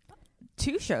TV.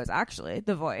 2 shows, actually.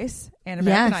 The Voice and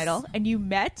American Idol. And you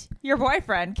met your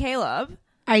boyfriend, Caleb.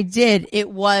 I did. It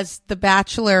was The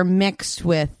Bachelor mixed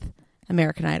with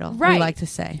American Idol, right. we like to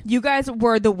say. You guys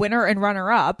were the winner and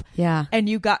runner-up. Yeah. And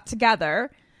you got together.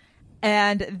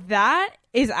 And that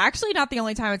is actually not the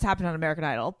only time it's happened on American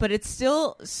Idol, but it's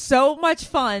still so much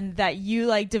fun that you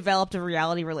like developed a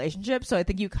reality relationship. So I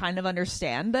think you kind of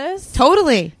understand this.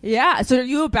 Totally. Yeah. So are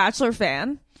you a Bachelor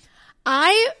fan?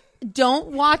 I don't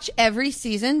watch every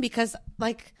season because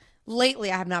like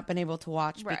lately I have not been able to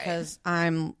watch because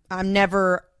I'm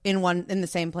never in the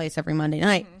same place every Monday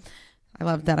night. I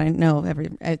love that I know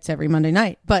it's every Monday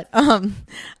night. But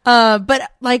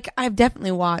like I've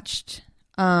definitely watched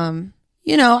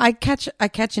I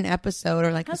catch an episode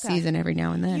or like a season every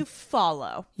now and then. You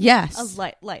follow. Yes.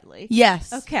 Lightly.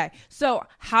 Yes. Okay. So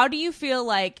how do you feel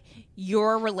like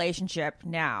your relationship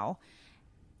now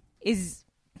is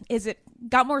it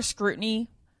got more scrutiny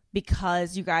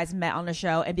because you guys met on the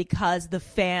show and because the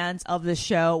fans of the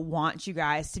show want you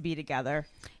guys to be together?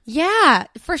 Yeah,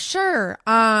 for sure.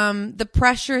 The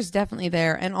pressure is definitely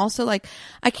there. And also like,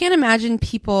 I can't imagine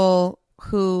people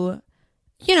who,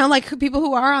 people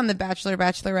who are on The Bachelor,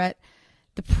 Bachelorette,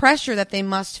 the pressure that they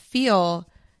must feel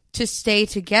to stay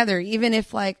together, even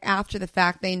if like after the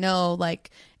fact they know like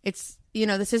it's,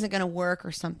 this isn't going to work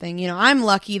or something. I'm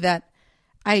lucky that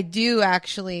I do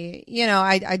actually,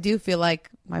 I do feel like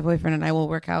my boyfriend and I will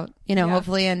work out,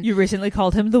 hopefully. And you recently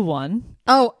called him the one.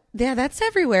 Oh, yeah, that's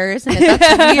everywhere, isn't it?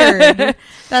 That's weird.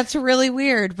 That's really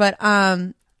weird. But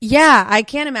yeah, I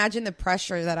can't imagine the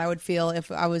pressure that I would feel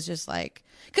if I was just like,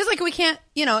 because like we can't,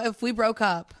 if we broke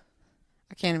up,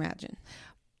 I can't imagine.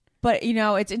 But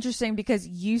it's interesting because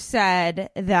you said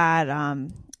that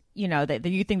that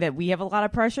you think that we have a lot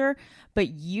of pressure, but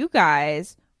you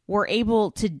guys were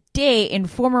able to date and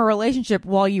form a relationship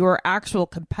while you were actual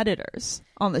competitors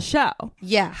on the show.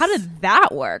 Yeah. How did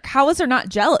that work? How was there not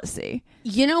jealousy?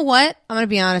 You know what? I'm going to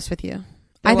be honest with you.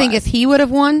 I think if he would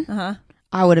have won,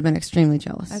 I would have been extremely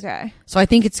jealous. Okay. So I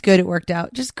think it's good it worked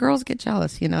out. Just girls get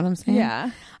jealous, you know what I'm saying?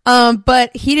 Yeah.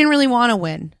 But he didn't really want to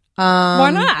win.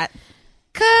 Why not?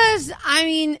 Because,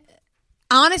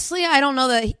 honestly, I don't know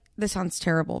that... This sounds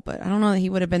terrible, but I don't know that he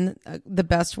would have been the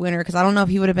best winner because I don't know if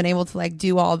he would have been able to like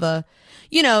do all the,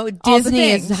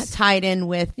 Disney is tied in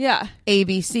with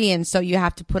ABC, and so you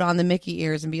have to put on the Mickey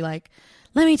ears and be like,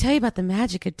 let me tell you about the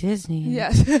magic of Disney.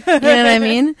 Yes. You know what I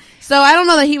mean? So I don't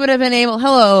know that he would have been able,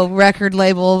 hello, record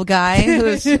label guy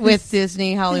who's with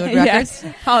Disney, Hollywood Records.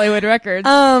 Yes, Hollywood Records.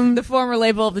 The former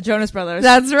label of the Jonas Brothers.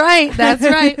 That's right. That's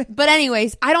right. But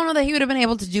anyways, I don't know that he would have been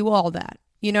able to do all that.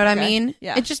 You know what I mean?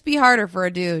 Yeah. It'd just be harder for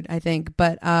a dude, I think.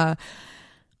 But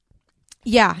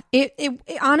yeah, it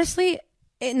honestly,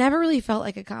 it never really felt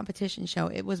like a competition show.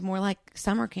 It was more like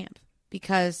summer camp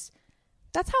because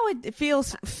that's how it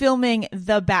feels filming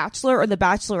The Bachelor or The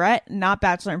Bachelorette, not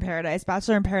Bachelor in Paradise.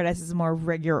 Bachelor in Paradise is a more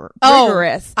rigorous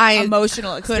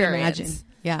emotional experience. Imagine.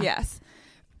 Yeah. Yes.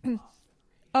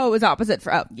 Oh, it was opposite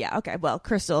for... Oh, yeah, okay. Well,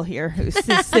 Crystal here, who's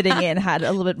sitting in, had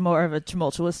a little bit more of a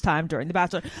tumultuous time during The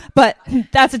Bachelor. But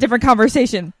that's a different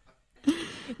conversation.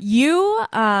 You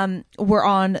were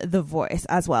on The Voice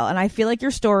as well, and I feel like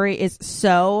your story is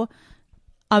so...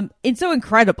 it's so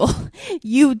incredible.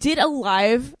 You did a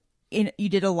live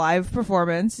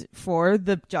performance for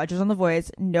the judges on The Voice.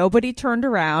 Nobody turned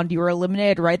around. You were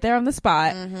eliminated right there on the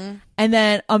spot. Mm-hmm. And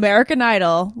then American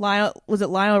Idol,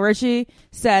 Lionel Richie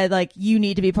said, like, you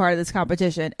need to be part of this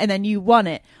competition. And then you won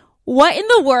it. What in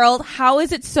the world? How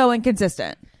is it so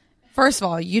inconsistent? First of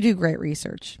all, you do great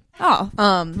research. Oh,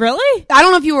 really? I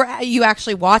don't know if you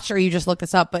actually watched or you just looked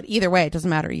this up, but either way, it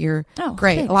doesn't matter. You're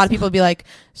great. Thanks. A lot of people would be like,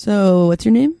 so what's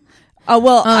your name? Oh,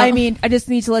 well, I just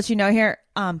need to let you know here,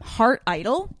 Heart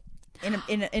Idol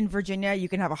in Virginia, you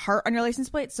can have a heart on your license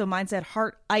plate. So mine said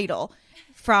Heart Idol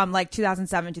from like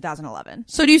 2007, 2011.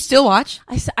 So do you still watch?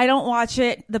 I don't watch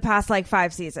it the past like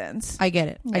 5 seasons. I get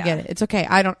it. Yeah. I get it. It's okay.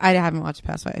 I haven't watched the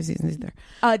past 5 seasons either.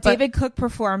 David Cook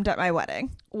performed at my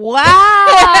wedding. Wow.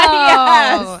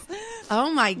 Yes.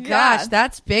 Oh my gosh,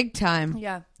 that's big time.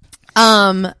 Yeah.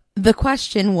 The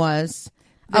question was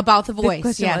about the voice. The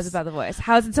question was about the voice.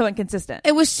 How is it so inconsistent?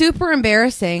 It was super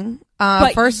embarrassing.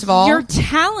 But First of all, your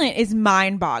talent is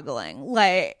mind-boggling.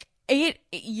 Like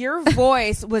your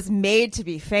voice was made to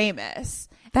be famous.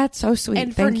 That's so sweet.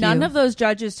 And for none of those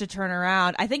judges to turn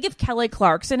around, I think if Kelly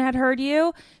Clarkson had heard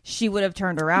you, she would have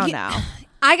turned around now.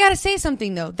 I gotta say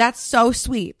something though. That's so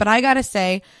sweet. But I gotta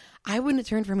say, I wouldn't have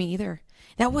turned for me either.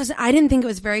 I didn't think it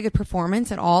was a very good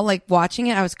performance at all. Like watching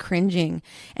it, I was cringing.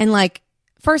 And like,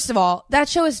 first of all, that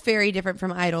show is very different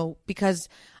from Idol because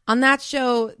on that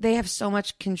show, they have so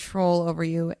much control over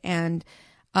you. And,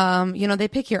 they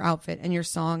pick your outfit and your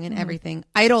song and everything.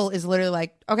 Idol is literally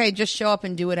like, okay, just show up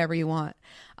and do whatever you want.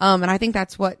 And I think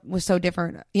that's what was so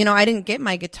different. I didn't get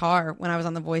my guitar when I was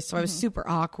on The Voice, so I was super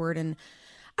awkward. And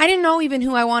I didn't know even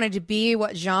who I wanted to be,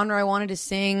 what genre I wanted to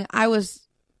sing.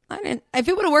 If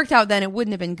it would have worked out then, it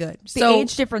wouldn't have been good. The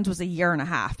age difference was 1.5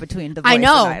 years between The Voice and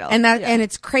Idol. And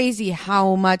it's crazy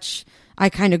how much I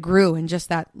kind of grew in just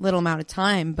that little amount of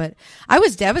time. But I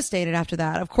was devastated after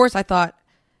that. Of course, I thought,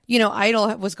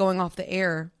 Idol was going off the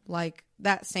air like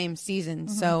that same season.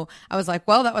 Mm-hmm. So I was like,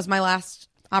 well, that was my last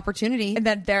opportunity. And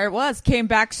then there it was. Came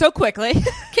back so quickly.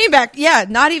 Came back. Yeah.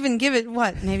 Not even give it,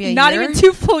 maybe a not year? Even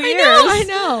 2 full years.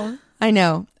 I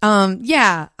know.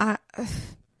 Yeah.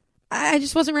 I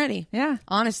just wasn't ready. Yeah.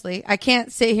 Honestly, I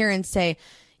can't sit here and say,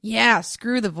 yeah,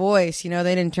 screw The Voice. They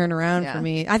didn't turn around for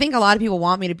me. I think a lot of people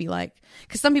want me to be like,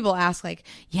 because some people ask like,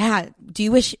 yeah,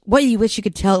 what do you wish you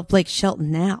could tell Blake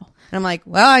Shelton now? And I'm like,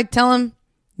 well, I tell him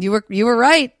you were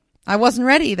right. I wasn't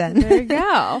ready then. There you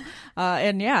go.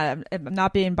 And yeah, I'm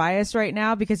not being biased right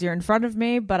now because you're in front of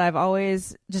me, but I've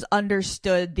always just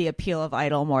understood the appeal of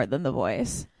Idol more than The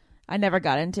Voice. I never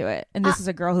got into it. And this is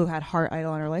a girl who had Heart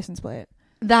Idol on her license plate.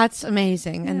 That's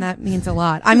amazing. And that means a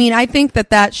lot. I mean, I think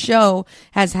that show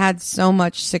has had so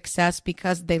much success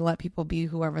because they let people be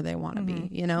whoever they want to be,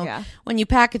 Yeah. When you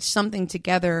package something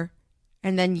together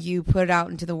and then you put it out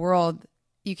into the world,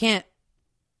 you can't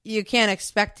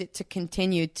expect it to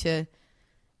continue to,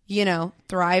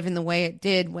 thrive in the way it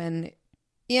did when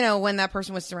that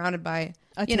person was surrounded by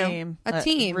a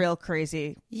team. Real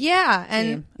crazy. Yeah.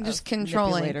 And just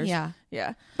controlling. Yeah.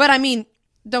 Yeah. But I mean,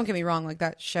 don't get me wrong, like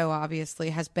that show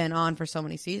obviously has been on for so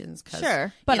many seasons.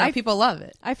 Sure. But people love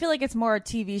it. I feel like it's more a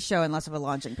TV show and less of a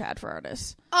launching pad for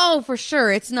artists. Oh, for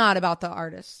sure. It's not about the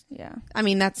artists. Yeah. I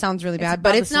mean, that sounds really bad,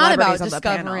 but it's not about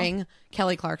discovering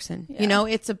Kelly Clarkson. Yeah.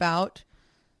 It's about,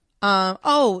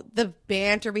 the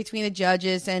banter between the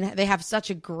judges, and they have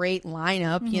such a great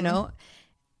lineup,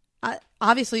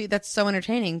 obviously that's so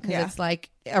entertaining because it's like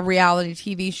a reality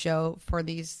TV show for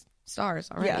these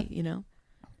stars already,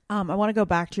 I want to go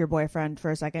back to your boyfriend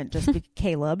for a second, just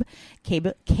Caleb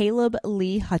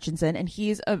Lee Hutchinson, and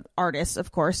he's an artist, of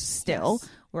course, still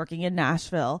working in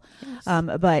Nashville.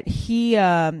 Yes. But he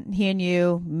and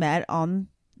you met on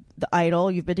the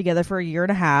Idol. You've been together for 1.5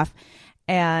 years,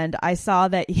 and I saw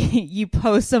that you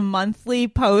post a monthly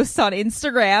post on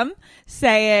Instagram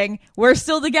saying we're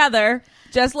still together.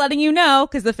 Just letting you know,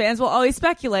 because the fans will always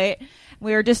speculate.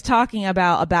 We were just talking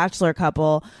about a Bachelor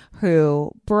couple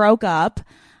who broke up.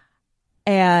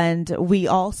 And we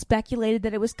all speculated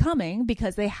that it was coming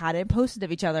because they hadn't posted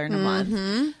of each other in a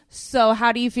month. So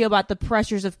how do you feel about the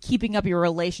pressures of keeping up your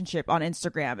relationship on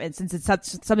Instagram? And since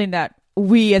it's something that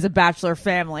we as a Bachelor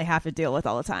family have to deal with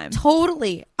all the time.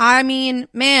 Totally. I mean,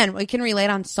 man, we can relate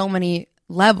on so many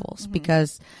levels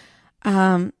because,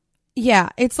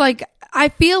 it's like, I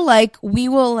feel like we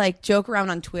will like joke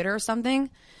around on Twitter or something.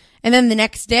 And then the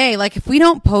next day, like if we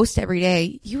don't post every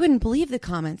day, you wouldn't believe the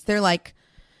comments. They're like,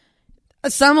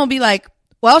 some will be like,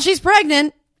 well, she's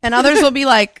pregnant. And others will be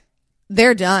like,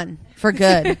 they're done for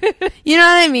good. You know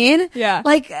what I mean? Yeah.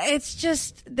 Like, it's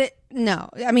just that,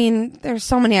 no. I mean, there's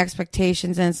so many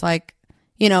expectations and it's like,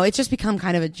 it's just become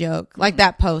kind of a joke. Like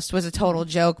that post was a total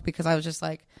joke because I was just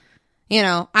like,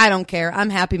 I don't care. I'm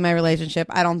happy in my relationship.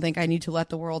 I don't think I need to let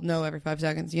the world know every 5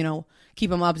 seconds, keep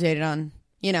them updated on,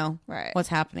 what's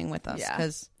happening with us.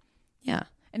 Because,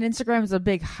 And Instagram is a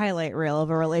big highlight reel of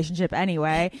a relationship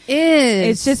anyway. It is.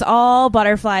 It's just all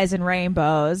butterflies and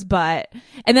rainbows. And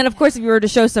then, of course, if you were to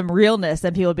show some realness,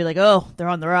 then people would be like, oh, they're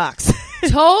on the rocks.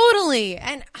 Totally.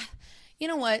 And you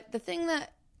know what? The thing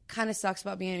that kind of sucks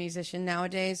about being a musician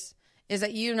nowadays is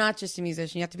that you're not just a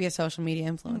musician. You have to be a social media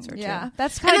influencer, Yeah, too.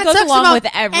 that's kind of goes along with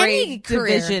every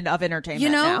division of entertainment. You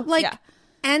know, now.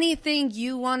 Anything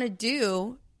you want to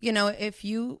do, if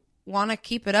you want to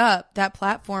keep it up, that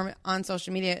platform on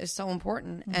social media is so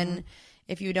important. Mm-hmm. And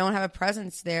if you don't have a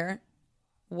presence there,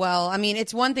 well, I mean,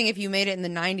 it's one thing if you made it in the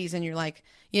 90s and you're like,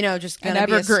 just going to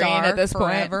be a star at this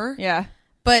forever. point. Yeah.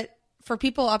 But for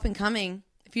people up and coming,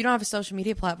 if you don't have a social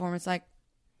media platform, it's like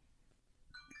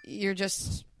you're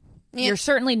just... You're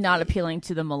certainly not appealing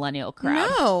to the millennial crowd.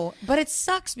 No, but it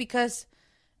sucks because,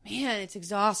 man, it's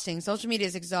exhausting. Social media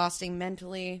is exhausting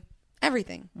mentally,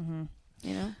 everything.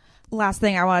 Mm-hmm. Last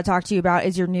thing I want to talk to you about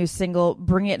is your new single,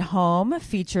 Bring It Home,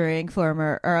 featuring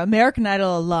former American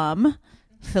Idol alum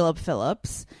Philip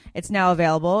Phillips. It's now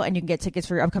available, and you can get tickets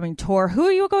for your upcoming tour. Who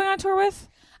are you going on tour with?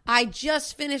 I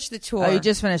just finished the tour. Oh, you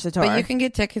just finished the tour. But you can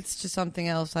get tickets to something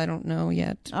else. I don't know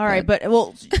yet. All right, but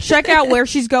we'll check out where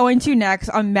she's going to next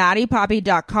on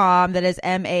MaddiePoppe.com. That is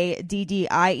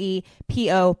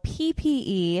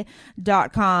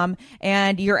MaddiePoppe.com.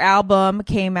 And your album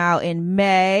came out in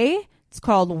May. It's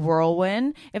called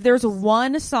Whirlwind. If there's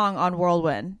one song on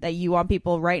Whirlwind that you want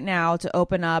people right now to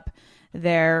open up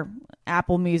their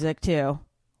Apple Music to,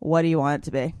 what do you want it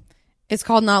to be? It's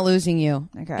called Not Losing You.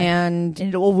 Okay. And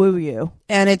it will woo you.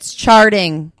 And it's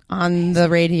charting on the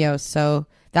radio, so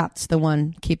that's the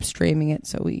one. Keep streaming it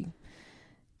so we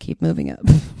keep moving up.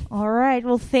 All right.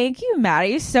 Well, thank you,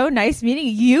 Maddie. So nice meeting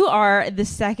you. You are the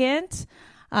second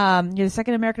you're the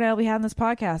second American Idol we had on this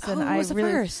podcast. And who was the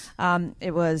first?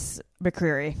 It was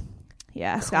McCreary.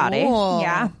 Yeah, Scotty. Cool.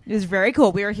 Yeah. It was very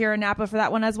cool. We were here in Napa for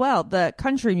that one as well. The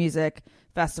Country Music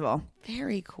Festival.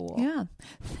 Very cool. Yeah.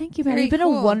 Thank you, Maddie. You've been a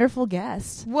wonderful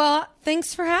guest. Well,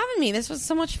 thanks for having me. This was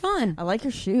so much fun. I like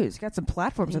your shoes. You got some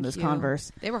platforms in this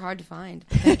Converse. They were hard to find.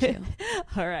 Thank you.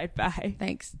 All right. Bye.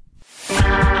 Thanks.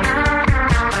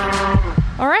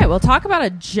 All right, we'll talk about a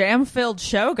jam-filled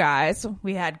show, guys.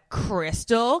 We had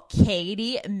Crystal,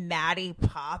 Katie, Maddie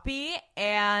Poppe,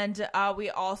 and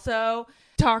we also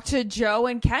talked to Joe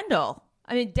and Kendall.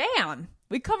 I mean, damn.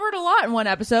 We covered a lot in one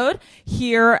episode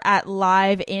here at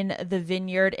Live in the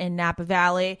Vineyard in Napa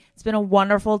Valley. It's been a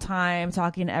wonderful time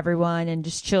talking to everyone and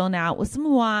just chilling out with some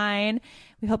wine.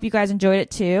 We hope you guys enjoyed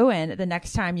it too. And the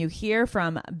next time you hear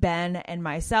from Ben and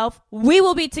myself, we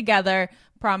will be together.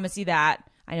 Promise you that.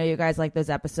 I know you guys like those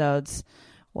episodes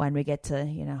when we get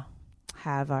to,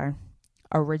 have our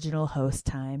original host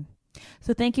time.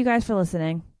 So thank you guys for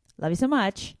listening. Love you so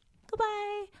much.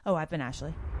 Goodbye. Oh, I've been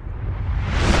Ashley.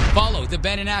 Follow the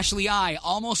Ben and Ashley I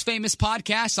Almost Famous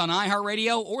podcast on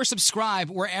iHeartRadio or subscribe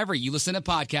wherever you listen to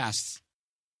podcasts.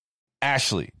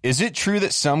 Ashley, is it true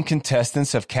that some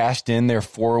contestants have cashed in their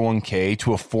 401k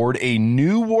to afford a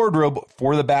new wardrobe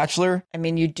for The Bachelor? I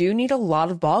mean, you do need a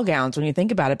lot of ball gowns when you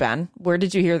think about it, Ben. Where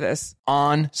did you hear this?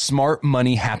 On Smart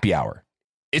Money Happy Hour.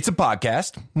 It's a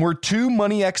podcast where two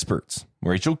money experts,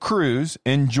 Rachel Cruz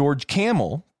and George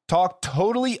Camel, talk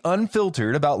totally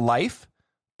unfiltered about life,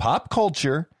 pop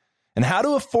culture, and how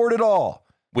to afford it all,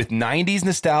 with 90s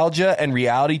nostalgia and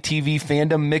reality TV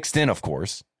fandom mixed in, of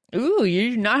course. Ooh,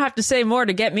 you do not have to say more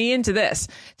to get me into this.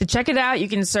 To check it out, you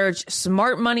can search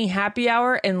Smart Money Happy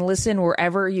Hour and listen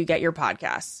wherever you get your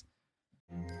podcasts.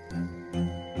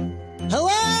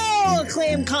 Hello,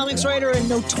 acclaimed comics writer and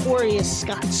notorious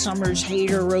Scott Summers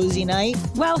hater, Rosie Knight.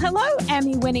 Well, hello,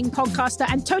 Emmy-winning podcaster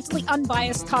and totally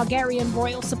unbiased Targaryen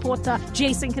royal supporter,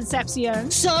 Jason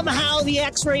Concepcion. Somehow the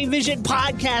X-Ray Vision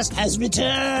podcast has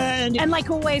returned. And like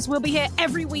always, we'll be here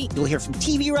every week. You'll hear from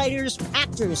TV writers,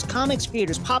 actors, comics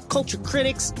creators, pop culture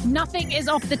critics. Nothing is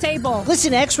off the table.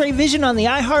 Listen to X-Ray Vision on the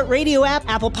iHeartRadio app,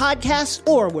 Apple Podcasts,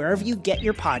 or wherever you get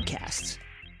your podcasts.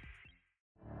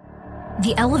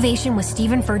 The Elevation with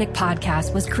Stephen Furtick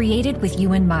podcast was created with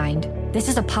you in mind. This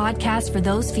is a podcast for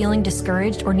those feeling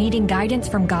discouraged or needing guidance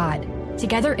from God.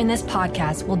 Together in this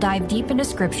podcast, we'll dive deep into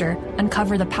Scripture,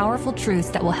 uncover the powerful truths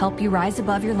that will help you rise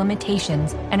above your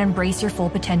limitations and embrace your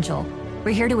full potential.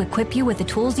 We're here to equip you with the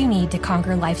tools you need to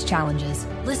conquer life's challenges.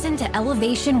 Listen to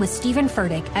Elevation with Stephen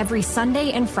Furtick every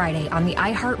Sunday and Friday on the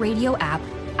iHeartRadio app,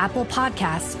 Apple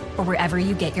Podcasts, or wherever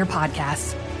you get your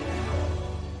podcasts.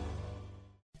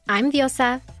 I'm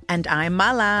Diosa. And I'm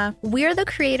Mala. We're the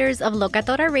creators of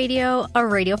Locatora Radio, a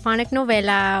radiophonic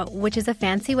novela, which is a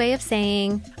fancy way of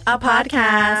saying a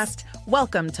podcast.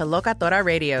 Welcome to Locatora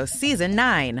Radio Season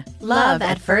 9. Love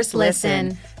at First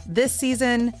Listen. This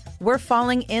season, we're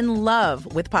falling in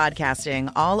love with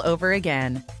podcasting all over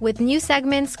again. With new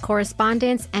segments,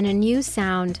 correspondence, and a new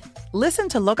sound. Listen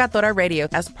to Locatora Radio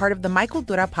as part of the My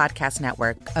Cultura Podcast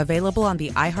Network, available on the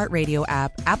iHeartRadio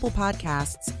app, Apple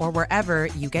Podcasts, or wherever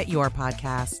you get your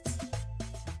podcasts.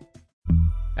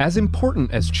 As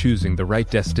important as choosing the right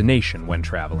destination when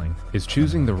traveling is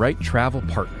choosing the right travel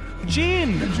partner.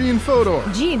 Gene Fodor.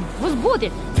 Gene, was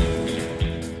good.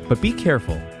 But be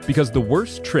careful, because the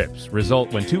worst trips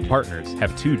result when two partners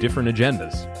have two different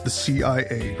agendas. The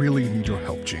CIA really need your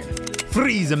help, Gene.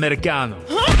 Freeze, Americano.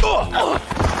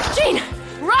 Gene,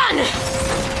 run!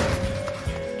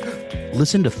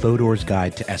 Listen to Fodor's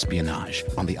Guide to Espionage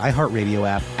on the iHeartRadio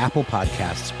app, Apple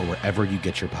Podcasts, or wherever you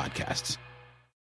get your podcasts.